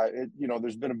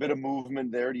 there's been a bit of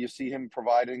movement there. Do you see him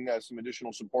providing some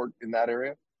additional support in that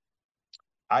area?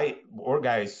 Our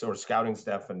guys, or scouting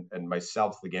staff, and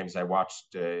myself, the games I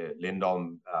watched,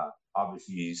 Lindholm,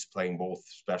 obviously he's playing both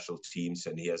special teams,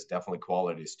 and he has definitely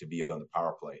qualities to be on the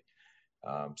power play.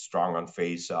 Strong on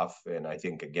face-off, and I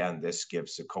think again this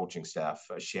gives the coaching staff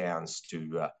a chance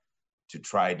to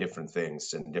try different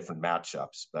things and different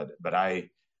matchups. But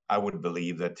I would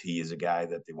believe that he is a guy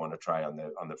that they want to try on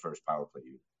the first power play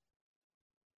unit.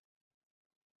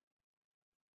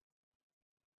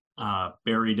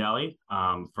 Barry Daly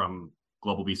from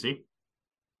Global BC.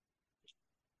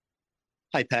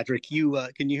 Hi, Patrick.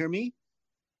 Can you hear me?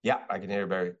 Yeah, I can hear you,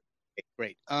 Barry. Okay,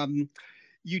 great.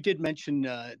 You did mention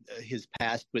his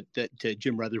past, but that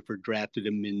Jim Rutherford drafted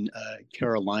him in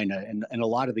Carolina, and a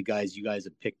lot of the guys you guys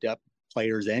have picked up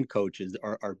players and coaches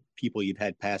are people you've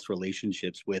had past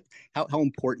relationships with. How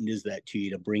important is that to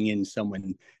you to bring in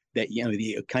someone that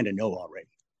you kind of know already?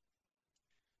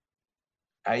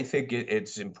 I think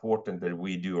it's important that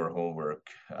we do our homework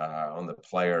on the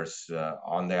players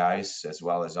on the ice as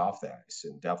well as off the ice.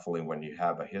 And definitely when you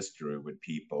have a history with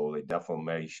people, it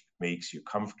definitely makes you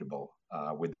comfortable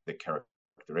with the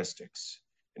characteristics.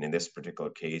 And in this particular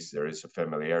case, there is a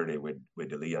familiarity with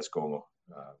Elias going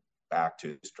back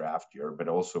to his draft year, but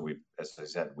also as I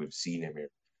said, we've seen him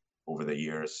here over the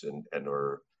years, and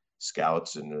our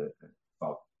scouts and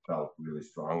felt really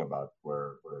strong about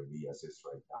where Elias is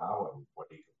right now and what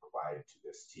he can provide to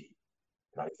this team.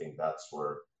 And I think that's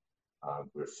where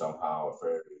we're somehow a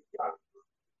fairly young,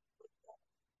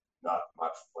 not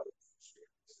much play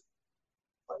experience.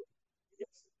 Like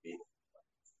Elias being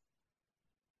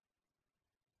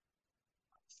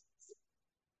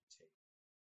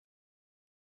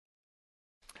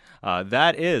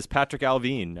That is Patrick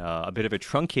Allvin, a bit of a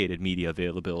truncated media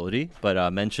availability,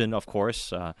 but mentioned, of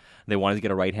course, they wanted to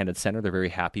get a right-handed center. They're very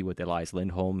happy with Elias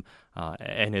Lindholm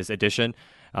and his addition.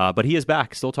 But he is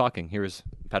back, still talking. Here's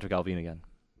Patrick Allvin again.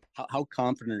 How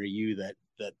confident are you that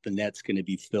the net's going to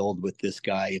be filled with this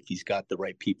guy if he's got the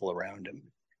right people around him?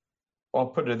 Well,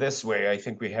 put it this way, I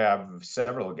think we have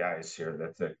several guys here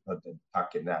that put the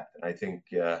puck in net. And I think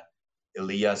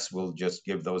Elias will just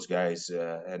give those guys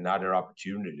another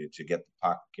opportunity to get the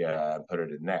puck and put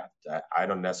it in net. I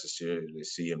don't necessarily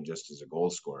see him just as a goal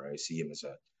scorer. I see him as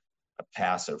a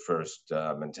passer first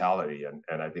mentality.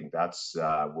 And I think that's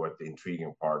what the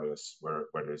intriguing part is, where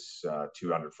there's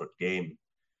 200-foot game.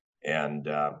 And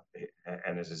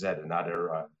as I said,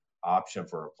 another option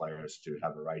for our players to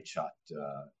have a right shot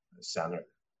center.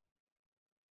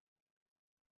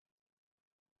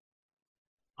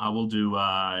 We'll do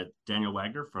Daniel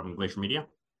Wagner from Glacier Media.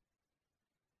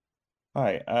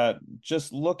 Hi.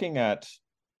 Just looking at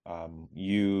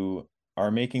you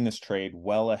are making this trade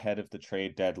well ahead of the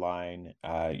trade deadline.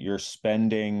 You're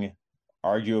spending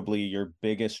arguably your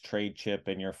biggest trade chip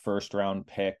in your first round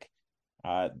pick.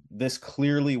 This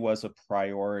clearly was a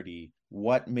priority.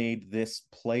 What made this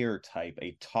player type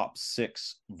a top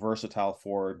 6 versatile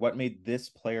forward? What made this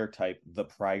player type the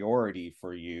priority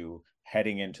for you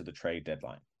heading into the trade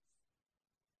deadline?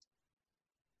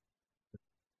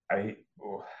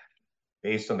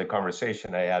 Based on the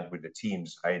conversation I had with the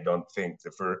teams, I don't think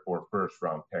the first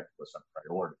round pick was a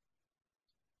priority.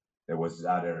 There was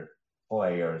other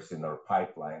players in our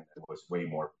pipeline that was way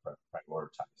more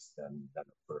prioritized than the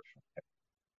first round pick.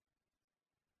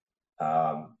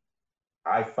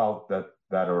 I felt that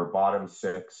our bottom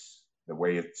 6, the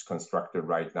way it's constructed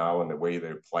right now and the way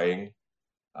they're playing,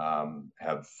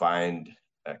 have find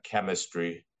a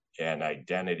chemistry and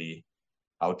identity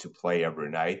how to play every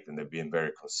night, and they've been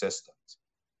very consistent.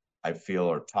 I feel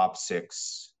our top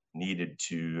 6 needed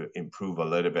to improve a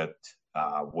little bit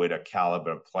with a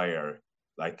caliber player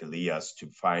like Elias to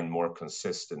find more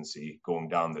consistency going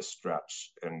down the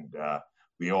stretch. And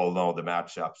we all know the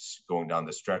matchups going down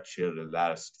the stretch here, the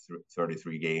last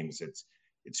 33 games,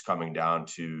 it's coming down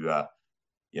to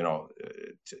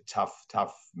tough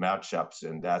matchups,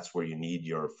 and that's where you need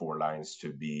your 4 lines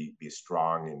to be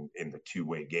strong in the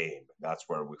two-way game. That's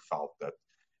where we felt that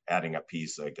adding a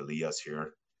piece like Elias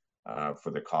here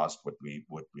for the cost what we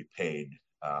paid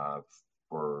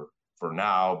for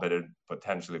now, but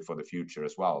potentially for the future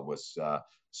as well, was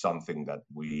something that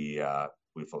we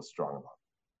felt strong about.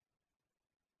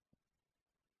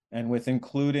 And with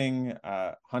including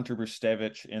Hunter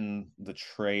Brustevich in the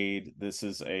trade, this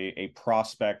is a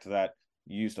prospect that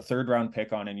you used a 3rd round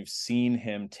pick on, and you've seen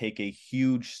him take a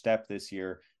huge step this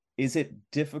year. Is it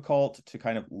difficult to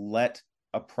kind of let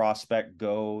a prospect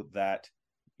go that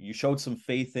you showed some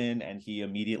faith in and he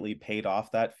immediately paid off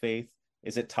that faith?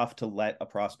 Is it tough to let a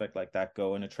prospect like that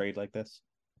go in a trade like this?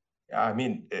 Yeah, I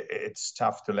mean, it's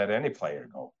tough to let any player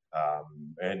go.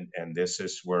 And this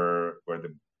is where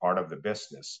the part of the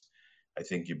business. I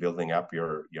think you're building up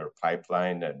your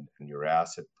pipeline and your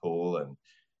asset pool, and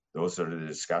those are the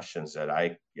discussions that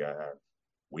I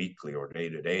weekly or day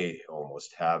to day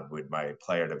almost have with my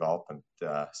player development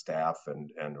staff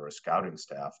and our scouting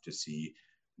staff to see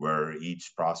where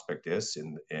each prospect is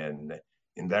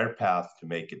in their path to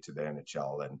make it to the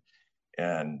NHL.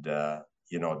 And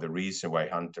the reason why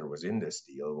Hunter was in this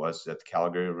deal was that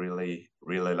Calgary really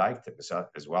liked him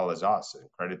as well as us. And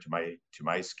credit to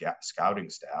my scouting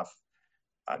staff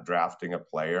drafting a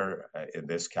player in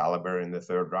this caliber in the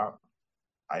 3rd round.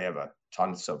 I have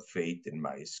tons of faith in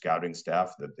my scouting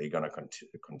staff that they're going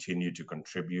to continue to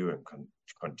contribute and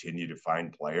continue to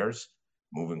find players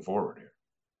moving forward here.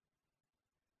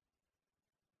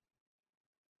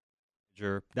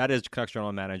 manager, that is Canucks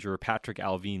general manager Patrick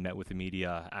Allvin, met with the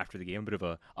media after the game. A bit of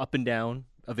a up and down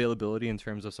availability in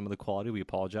terms of some of the quality. We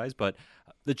apologize, but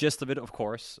the gist of it, of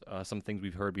course, some things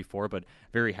we've heard before, but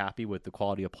very happy with the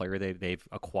quality of player they've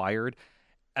acquired.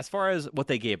 As far as what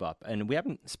they gave up, and we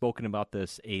haven't spoken about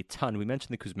this a ton. We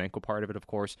mentioned the Kuzmenko part of it, of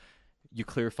course. You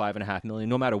clear $5.5 million,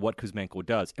 no matter what Kuzmenko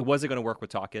does. It wasn't going to work with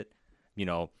Tocchet. You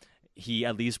know, he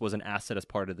at least was an asset as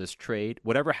part of this trade.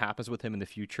 Whatever happens with him in the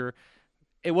future,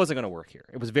 it wasn't going to work here.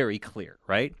 It was very clear,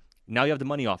 right? Now you have the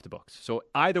money off the books. So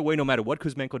either way, no matter what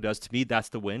Kuzmenko does, to me, that's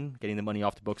the win. Getting the money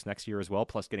off the books next year as well,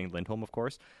 plus getting Lindholm, of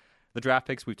course. The draft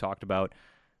picks we've talked about,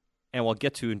 and we'll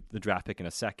get to the draft pick in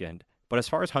a second. But as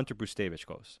far as Hunter Brustevich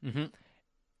goes,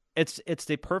 it's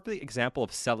the perfect example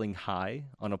of selling high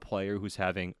on a player who's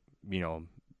having,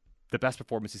 the best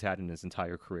performance he's had in his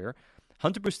entire career.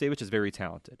 Hunter Brustevich is very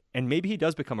talented, and maybe he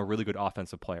does become a really good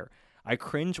offensive player. I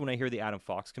cringe when I hear the Adam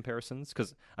Fox comparisons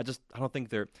because I don't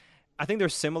think I think they're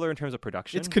similar in terms of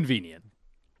production. It's convenient.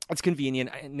 It's convenient,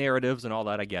 narratives and all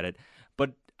that, I get it.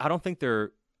 But I don't think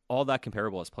they're all that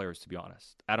comparable as players, to be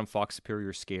honest. Adam Fox,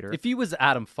 superior skater. If he was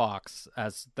Adam Fox,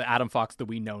 as the Adam Fox that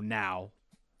we know now,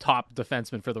 top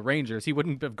defenseman for the Rangers, he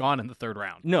wouldn't have gone in the third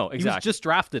round. No, exactly. He was just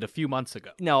drafted a few months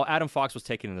ago. No, Adam Fox was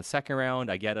taken in the second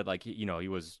round. I get it. Like, he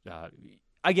was.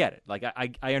 I get it. Like,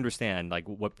 I understand. Like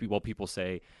what people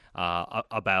say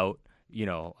about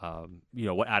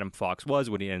what Adam Fox was,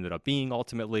 what he ended up being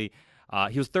ultimately.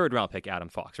 He was third round pick, Adam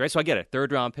Fox, right? So I get it.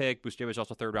 Third round pick. Bustevich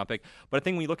also third round pick. But I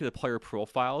think when you look at the player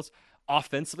profiles,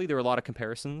 offensively, there were a lot of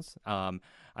comparisons.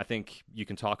 I think you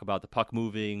can talk about the puck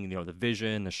moving, the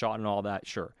vision, the shot, and all that.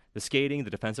 Sure, the skating, the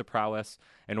defensive prowess,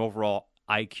 and overall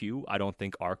IQ, I don't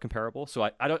think are comparable. So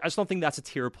I just don't think that's a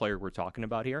tier player we're talking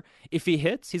about here. If he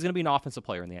hits, he's going to be an offensive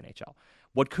player in the NHL.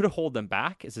 What could hold them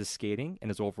back is his skating and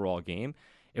his overall game.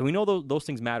 And we know those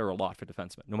things matter a lot for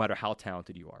defensemen, no matter how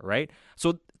talented you are, right?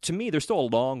 So to me, there's still a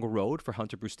long road for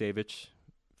Hunter Brustevich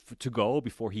to go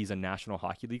before he's a National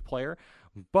Hockey League player.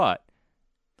 But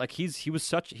like he's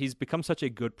become such a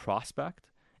good prospect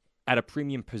at a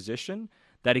premium position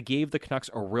that it gave the Canucks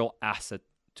a real asset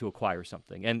to acquire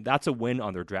something. And that's a win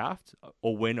on their draft,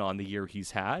 a win on the year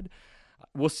he's had.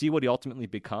 We'll see what he ultimately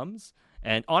becomes.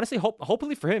 And honestly,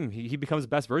 hopefully for him, he becomes the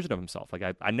best version of himself. Like,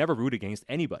 I never root against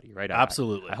anybody, right?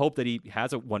 Absolutely. I hope that he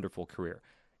has a wonderful career.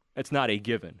 It's not a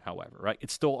given, however, right?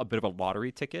 It's still a bit of a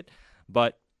lottery ticket,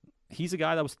 but he's a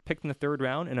guy that was picked in the third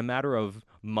round in a matter of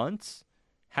months,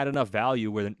 had enough value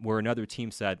where another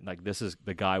team said, like, this is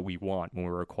the guy we want when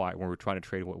we're trying to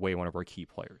trade away one of our key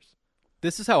players.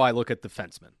 This is how I look at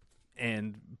defensemen.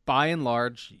 And by and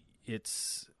large,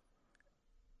 it's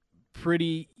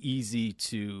pretty easy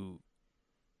to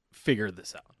figure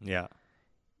this out. Yeah.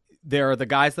 There are the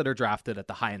guys that are drafted at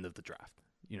the high end of the draft.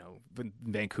 In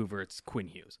Vancouver, it's Quinn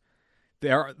Hughes.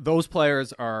 Those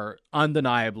players are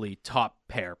undeniably top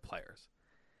pair players.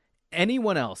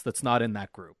 Anyone else that's not in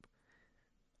that group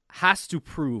has to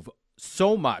prove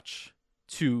so much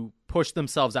to push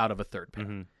themselves out of a third pair.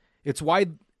 Mm-hmm. It's why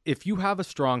if you have a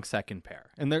strong second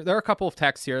pair, and there are a couple of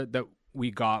texts here that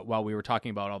we got while we were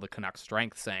talking about all the Canucks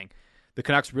strengths saying the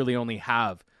Canucks really only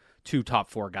have two top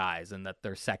four guys and that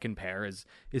their second pair is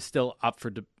still up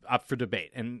for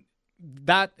debate. And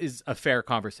that is a fair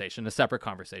conversation, a separate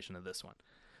conversation of this one.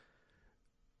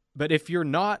 But if you're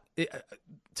not,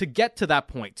 to get to that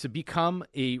point, to become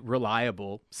a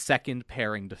reliable second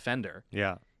pairing defender,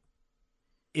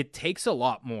 it takes a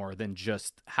lot more than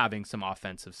just having some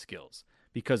offensive skills,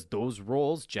 because those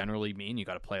roles generally mean you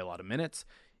got to play a lot of minutes.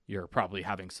 You're probably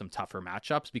having some tougher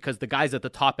matchups because the guys at the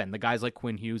top end, the guys like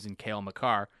Quinn Hughes and Cale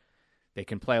Makar, they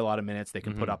can play a lot of minutes. They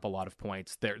can put up a lot of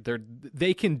points.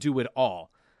 They can do it all.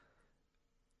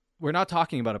 We're not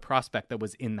talking about a prospect that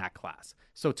was in that class.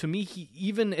 So to me,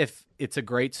 even if it's a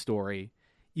great story,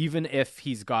 even if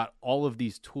he's got all of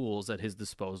these tools at his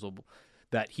disposal,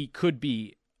 that he could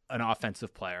be an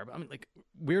offensive player. I mean, like,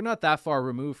 we're not that far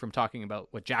removed from talking about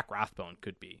what Jack Rathbone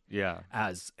could be. Yeah.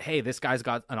 As, hey, this guy's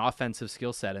got an offensive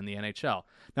skill set in the NHL.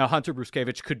 Now, Hunter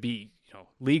Brustevich could be,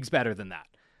 leagues better than that.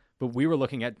 But we were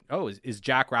looking at, is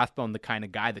Jack Rathbone the kind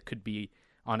of guy that could be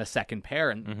on a second pair?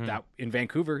 And that in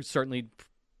Vancouver certainly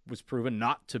was proven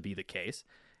not to be the case.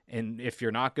 And if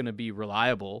you're not going to be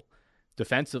reliable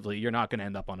defensively, you're not going to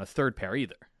end up on a third pair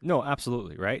either. No,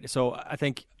 absolutely, right? So I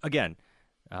think, again,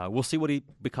 we'll see what he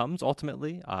becomes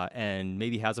ultimately, and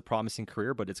maybe has a promising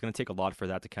career, but it's going to take a lot for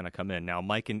that to kind of come in. Now,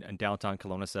 Mike in downtown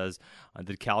Kelowna says,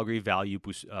 did Calgary value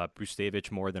Brustevich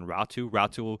more than Ratu?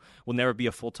 Ratu will never be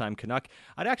a full-time Canuck.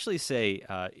 I'd actually say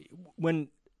when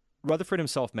Rutherford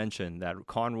himself mentioned that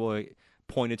Conroy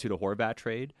pointed to the Horvat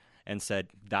trade and said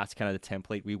that's kind of the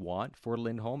template we want for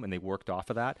Lindholm, and they worked off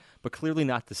of that, but clearly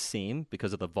not the same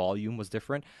because of the volume was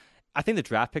different. I think the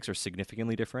draft picks are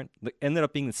significantly different. It ended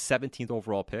up being the 17th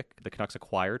overall pick the Canucks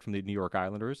acquired from the New York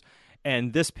Islanders,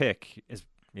 and this pick is,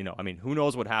 who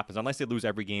knows what happens? Unless they lose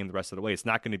every game the rest of the way, it's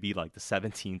not going to be like the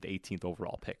 17th, 18th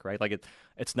overall pick, right? Like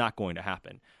it's not going to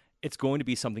happen. It's going to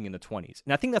be something in the 20s.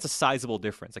 And I think that's a sizable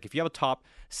difference. Like if you have a top,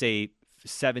 say,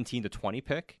 17 to 20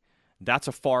 pick, that's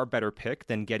a far better pick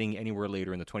than getting anywhere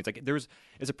later in the 20s. Like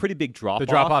it's a pretty big drop-off. The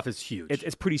drop-off is huge.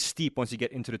 It's pretty steep once you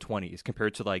get into the 20s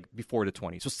compared to like before the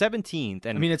 20s. So 17th.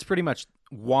 And it's pretty much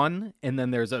 1, and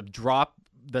then there's a drop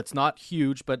that's not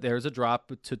huge, but there's a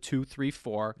drop to 2, 3,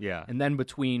 4. Yeah. And then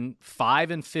between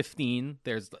 5 and 15,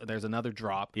 there's another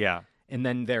drop. Yeah. And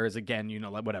then there is again,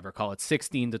 whatever, call it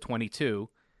 16 to 22.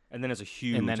 And then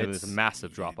there's a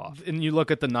massive drop-off. And you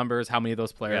look at the numbers, how many of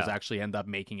those players actually end up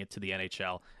making it to the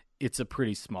NHL. It's a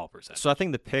pretty small percentage. So I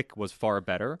think the pick was far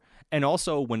better. And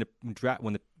also when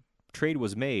the trade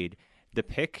was made, the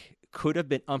pick could have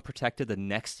been unprotected the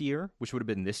next year, which would have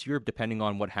been this year, depending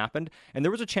on what happened. And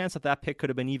there was a chance that pick could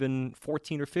have been even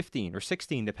 14 or 15 or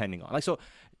 16, depending on. So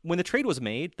when the trade was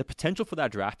made, the potential for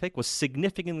that draft pick was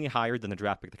significantly higher than the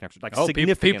draft pick the Canucks.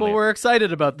 People were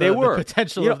excited about the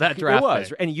potential of that draft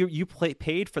pick. And you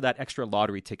paid for that extra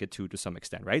lottery ticket to some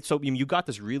extent, right? So you got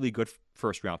this really good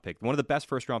first-round pick, one of the best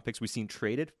first-round picks we've seen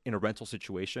traded in a rental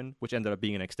situation, which ended up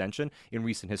being an extension in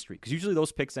recent history. Because usually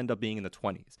those picks end up being in the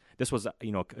 20s. This was,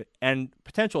 and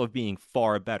potential of being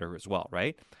far better as well,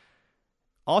 right?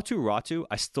 Aatu Räty,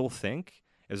 I still think,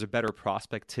 is a better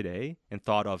prospect today and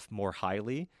thought of more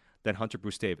highly than Hunter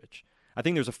Brzustewicz. I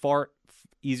think there's a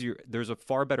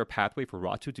far better pathway for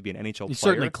Räty to be an NHL player. He's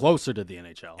certainly closer to the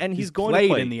NHL. And he's going to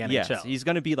play in the NHL. Yes, he's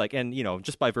going to be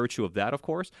just by virtue of that, of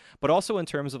course, but also in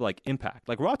terms of impact.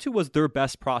 Räty was their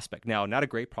best prospect. Now, not a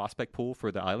great prospect pool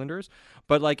for the Islanders,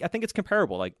 but I think it's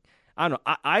comparable. I don't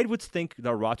know. I would think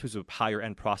that Räty is a higher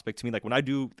end prospect to me. When I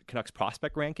do Canucks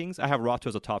prospect rankings, I have Räty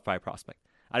as a top 5 prospect.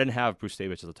 I didn't have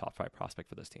Brzustewicz as a top 5 prospect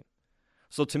for this team.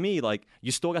 So to me,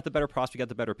 you still got the better prospect, you got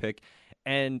the better pick,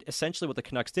 and essentially what the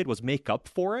Canucks did was make up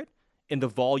for it in the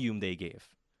volume they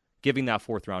giving that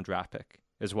 4th round draft pick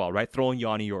as well, right? Throwing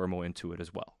Yanni Yormo into it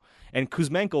as well. And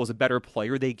Kuzmenko is a better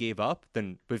player they gave up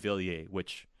than Beauvillier,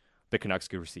 which the Canucks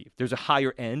could receive. There's a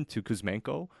higher end to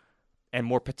Kuzmenko and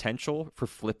more potential for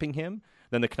flipping him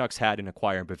than the Canucks had in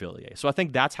acquiring Beauvillier. So I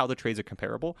think that's how the trades are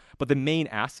comparable. But the main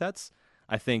assets,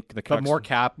 I think the Canucks... But more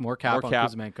cap on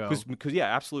Kuzmenko. Yeah,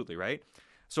 absolutely, right?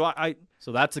 So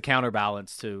So that's a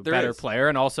counterbalance to there better is. Player.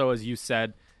 And also, as you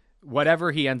said,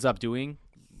 whatever he ends up doing,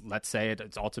 let's say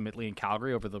it's ultimately in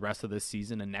Calgary over the rest of this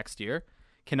season and next year,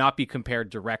 cannot be compared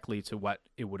directly to what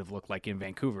it would have looked like in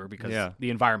Vancouver because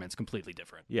the environment's completely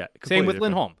different. Yeah. Same with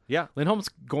Lindholm. Yeah. Lindholm's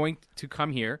going to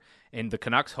come here, and the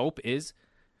Canucks' hope is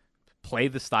play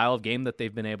the style of game that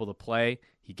they've been able to play.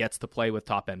 He gets to play with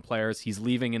top-end players. He's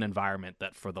leaving an environment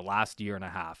that for the last year and a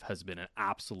half has been an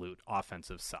absolute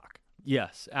offensive suck.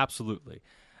 Yes, absolutely.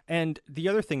 And the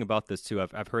other thing about this, too,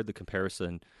 I've heard the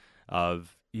comparison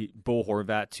of Bo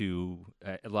Horvat to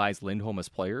Elias Lindholm as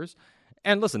players.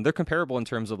 And listen, they're comparable in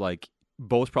terms of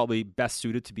both probably best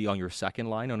suited to be on your second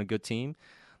line on a good team.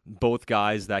 Both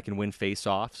guys that can win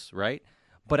face-offs, right?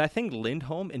 But I think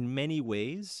Lindholm, in many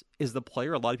ways, is the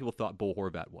player a lot of people thought Bo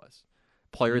Horvat was.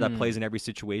 Player that plays in every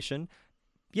situation.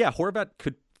 Yeah, Horvat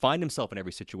could find himself in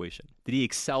every situation. Did he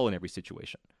excel in every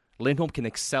situation? Lindholm can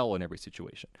excel in every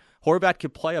situation. Horvat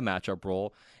could play a matchup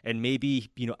role, and maybe,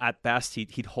 at best,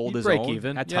 he'd hold his own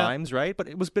even at times, right? But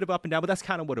it was a bit of up and down, but that's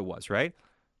kind of what it was, right?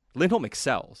 Lindholm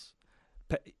excels.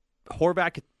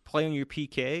 Horvat could play on your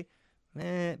PK,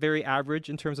 very average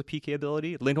in terms of PK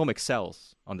ability. Lindholm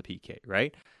excels on the PK,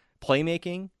 right?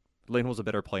 Playmaking, Lindholm's a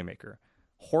better playmaker.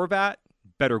 Horvat,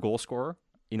 better goal scorer.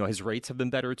 His rates have been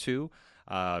better too.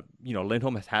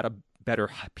 Lindholm has had a better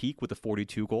peak with the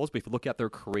 42 goals, but if you look at their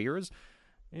careers,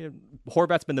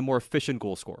 Horvat's been the more efficient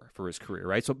goal scorer for his career,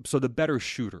 right? So the better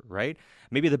shooter, right?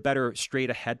 Maybe the better straight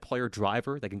ahead player,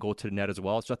 driver that can go to the net as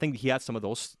well. So I think he has some of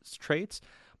those traits,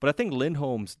 but I think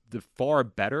Lindholm's the far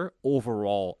better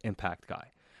overall impact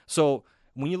guy. So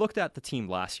when you looked at the team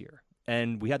last year,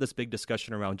 and we had this big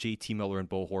discussion around JT Miller and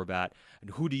Bo Horvat, and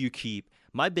who do you keep?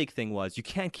 My big thing was you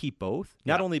can't keep both,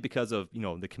 not only because of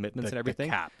the commitments and everything,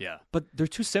 the cap, but they're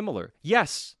too similar.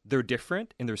 Yes, they're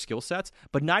different in their skill sets,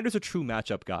 but neither's a true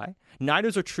matchup guy.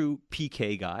 Neither's a true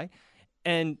PK guy.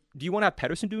 And do you want to have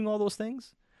Pettersson doing all those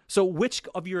things? So which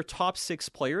of your top 6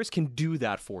 players can do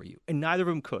that for you? And neither of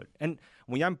them could. And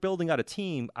when I'm building out a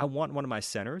team, I want one of my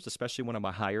centers, especially one of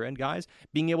my higher end guys,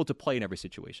 being able to play in every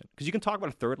situation. Because you can talk about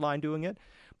a third line doing it,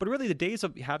 But really, the days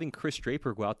of having Chris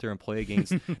Draper go out there and play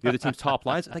against the other team's top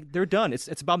lines, like they're done.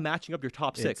 It's about matching up your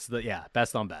top six.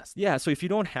 Best on best. Yeah, so if you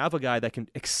don't have a guy that can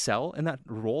excel in that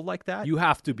role like that, you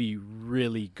have to be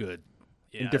really good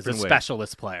in different as a ways.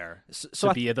 Specialist player so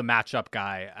to be the matchup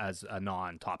guy as a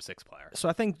non-top 6 player. So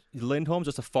I think Lindholm's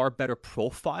just a far better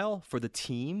profile for the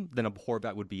team than a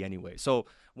Horvat would be anyway. So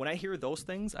when I hear those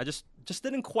things, I just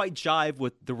didn't quite jive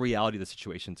with the reality of the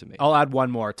situation to me. I'll add one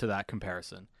more to that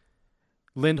comparison.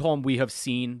 Lindholm, we have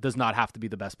seen, does not have to be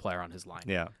the best player on his line.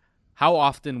 Yeah. How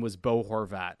often was Bo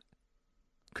Horvat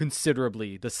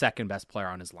considerably the second best player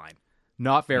on his line?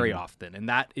 Not very often, and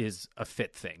that is a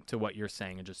fit thing to what you're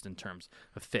saying, and just in terms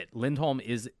of fit. Lindholm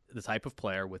is the type of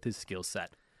player with his skill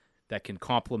set that can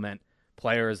complement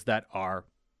players that are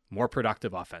more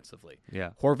productive offensively.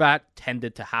 Yeah. Horvat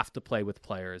tended to have to play with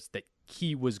players that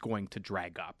he was going to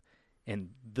drag up, and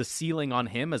the ceiling on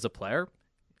him as a player,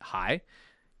 high.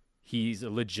 He's a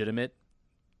legitimate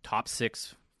top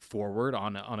 6 forward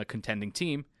on a contending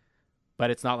team, but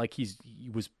it's not like he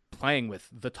was playing with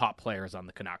the top players on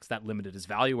the Canucks. That limited his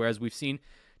value, whereas we've seen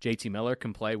JT Miller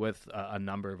can play with a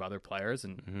number of other players.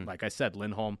 And like I said,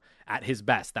 Lindholm at his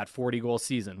best, that 40-goal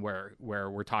season where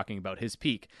we're talking about his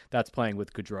peak, that's playing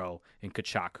with Gaudreau and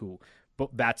Tkachuk, who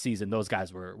that season, those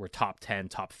guys were top 10,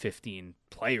 top 15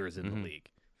 players in the league.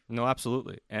 No,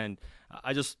 absolutely. And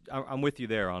I'm with you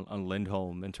there on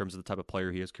Lindholm in terms of the type of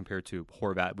player he is compared to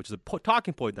Horvat, which is a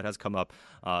talking point that has come up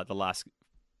the last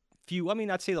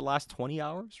I'd say the last 20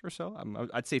 hours or so.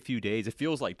 I'd say a few days. It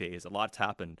feels like days. A lot's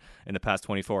happened in the past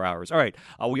 24 hours. All right.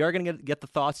 We are going to get the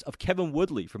thoughts of Kevin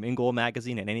Woodley from In Goal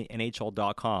Magazine and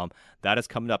NHL.com. That is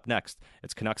coming up next.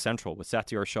 It's Canuck Central with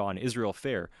Satyar Shah and Israel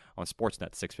Fair on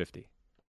Sportsnet 650.